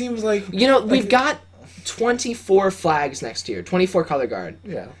nothing. It just seems like... we've got 24 flags next year, 24 color guard.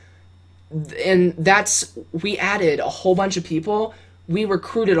 Yeah. And we added a whole bunch of people. We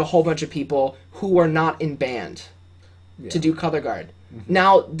recruited a whole bunch of people who were not in band to do color guard.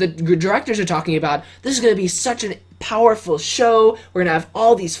 Now, the directors are talking about, this is going to be such a powerful show. We're going to have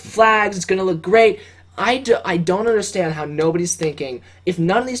all these flags. It's going to look great. I don't understand how nobody's thinking, if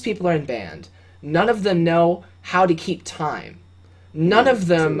none of these people are in band, none of them know how to keep time. None of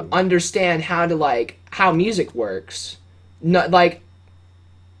them understand how to, how music works. It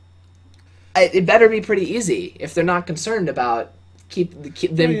better be pretty easy if they're not concerned about keep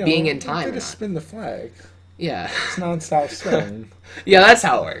them being in time. They just spin the flag. Yeah. It's non-stop spinning. Yeah, that's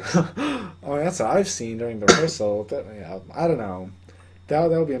how it works. Oh, that's what I've seen during the rehearsal. Yeah, I don't know. That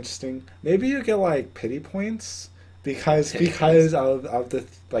would be interesting. Maybe you get like pity points because of the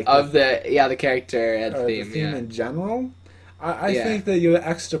like the character and the theme in general. I think that you get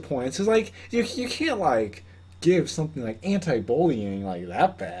extra points. It's like you can't like give something like anti-bullying like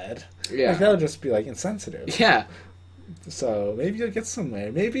that bad. Yeah, like, that would just be like insensitive. Yeah. So maybe you'll get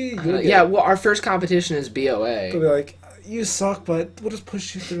somewhere. Maybe well, our first competition is BOA. They'll be like, you suck, but we'll just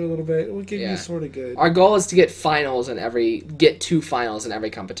push you through a little bit. We'll give you sort of good. Our goal is to get 2 finals in every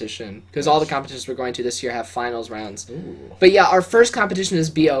competition because all the competitions we're going to this year have finals rounds. Ooh. But yeah, our first competition is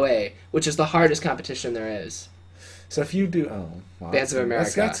BOA, which is the hardest competition there is. So if you do, Bands of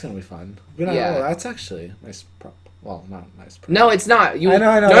America, that's gonna be fun. That's actually nice. Well, not nice. No, it's not. I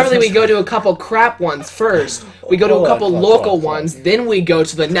know. Normally we go to a couple crap ones first. We go to a couple local ones, then we go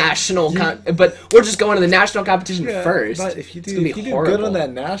to the national. But we're just going to the national competition first. But if you do good on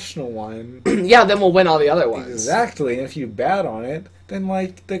that national one, yeah, then we'll win all the other ones. Exactly. And if you bad on it, then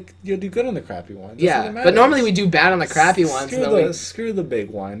you'll do good on the crappy ones. Yeah, but normally we do bad on the crappy ones. Screw the big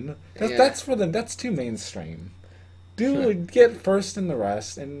one. That's for them. That's too mainstream. Get first in the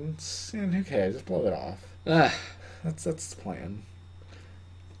rest, and who cares? Just blow it off. That's the plan.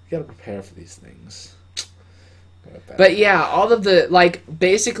 You gotta prepare for these things. But yeah, all of the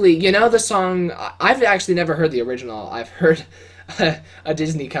basically, the song. I've actually never heard the original. I've heard a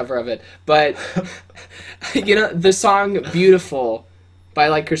Disney cover of it, but the song "Beautiful"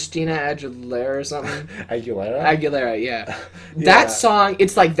 by Christina Aguilera or something. Aguilera, yeah. That song.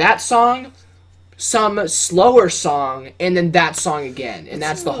 It's like that song. Some slower song, and then that song again, and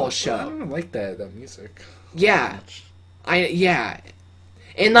that's the whole show. I don't like that music. Yeah,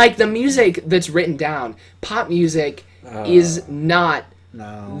 and the music that's written down, pop music is not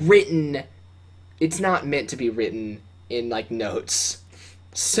written. It's not meant to be written in notes.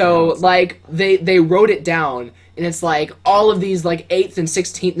 So they wrote it down, and it's all of these 8th and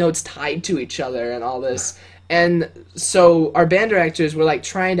 16th notes tied to each other, and all this. And so our band directors were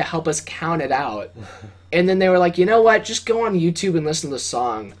trying to help us count it out. And then they were like, you know what? Just go on YouTube and listen to the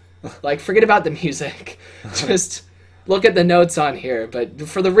song. Forget about the music. Just look at the notes on here. But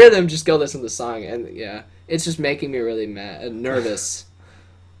for the rhythm, just go listen to the song. And yeah, it's just making me really nervous.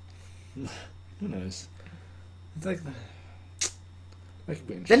 Who knows? It's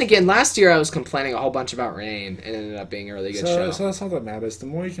then again, last year I was complaining a whole bunch about rain, and it ended up being a really good show. So that's all that matters. The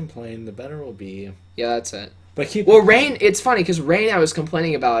more you complain, the better it will be. Yeah, that's it. But rain, it's funny, because rain I was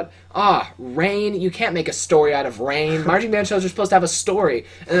complaining about, rain, you can't make a story out of rain. Marching band shows are supposed to have a story.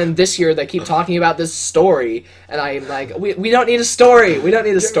 And then this year they keep talking about this story, and I'm like, we don't need a story. We don't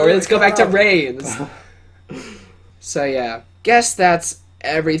need a story. Let's go back to rain. So yeah, guess that's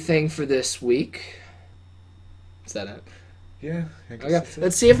everything for this week. Is that it? Yeah. Okay.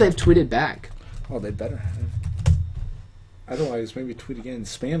 Let's see if they've tweeted back. Oh, they better have. Otherwise, maybe tweet again.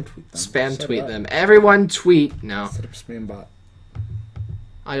 Spam tweet them. Spam tweet them. Everyone tweet. No. Set up spam bot.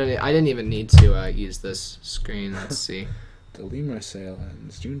 I didn't even need to use this screen. Let's see. The Lemur sale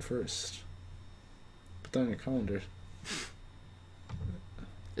ends June 1st. Put that on your calendar.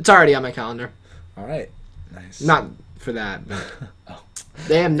 It's already on my calendar. All right. Nice. Not for that, but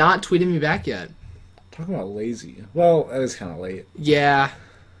they have not tweeted me back yet. Talking about lazy. Well, that was kind of late. Yeah.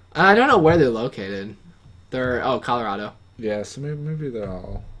 I don't know where they're located. They're Colorado. Yeah, so maybe they're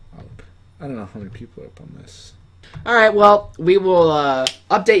all up. I don't know how many people are up on this. All right, well, we will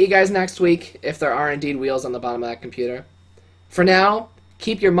update you guys next week if there are indeed wheels on the bottom of that computer. For now,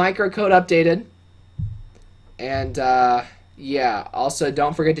 keep your microcode updated. And, yeah, also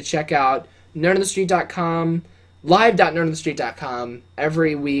don't forget to check out nerdonthestreet.com, live.nerdonthestreet.com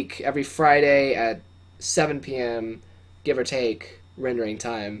every week, every Friday at 7 p.m., give or take. Rendering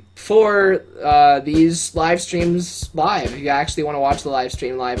time for these live streams live. If you actually want to watch the live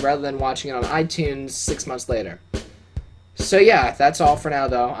stream live rather than watching it on iTunes 6 months later. So yeah, that's all for now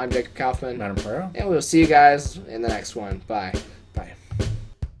though. I'm Jacob Kaufman. Madam Farrow. And we'll see you guys in the next one. Bye.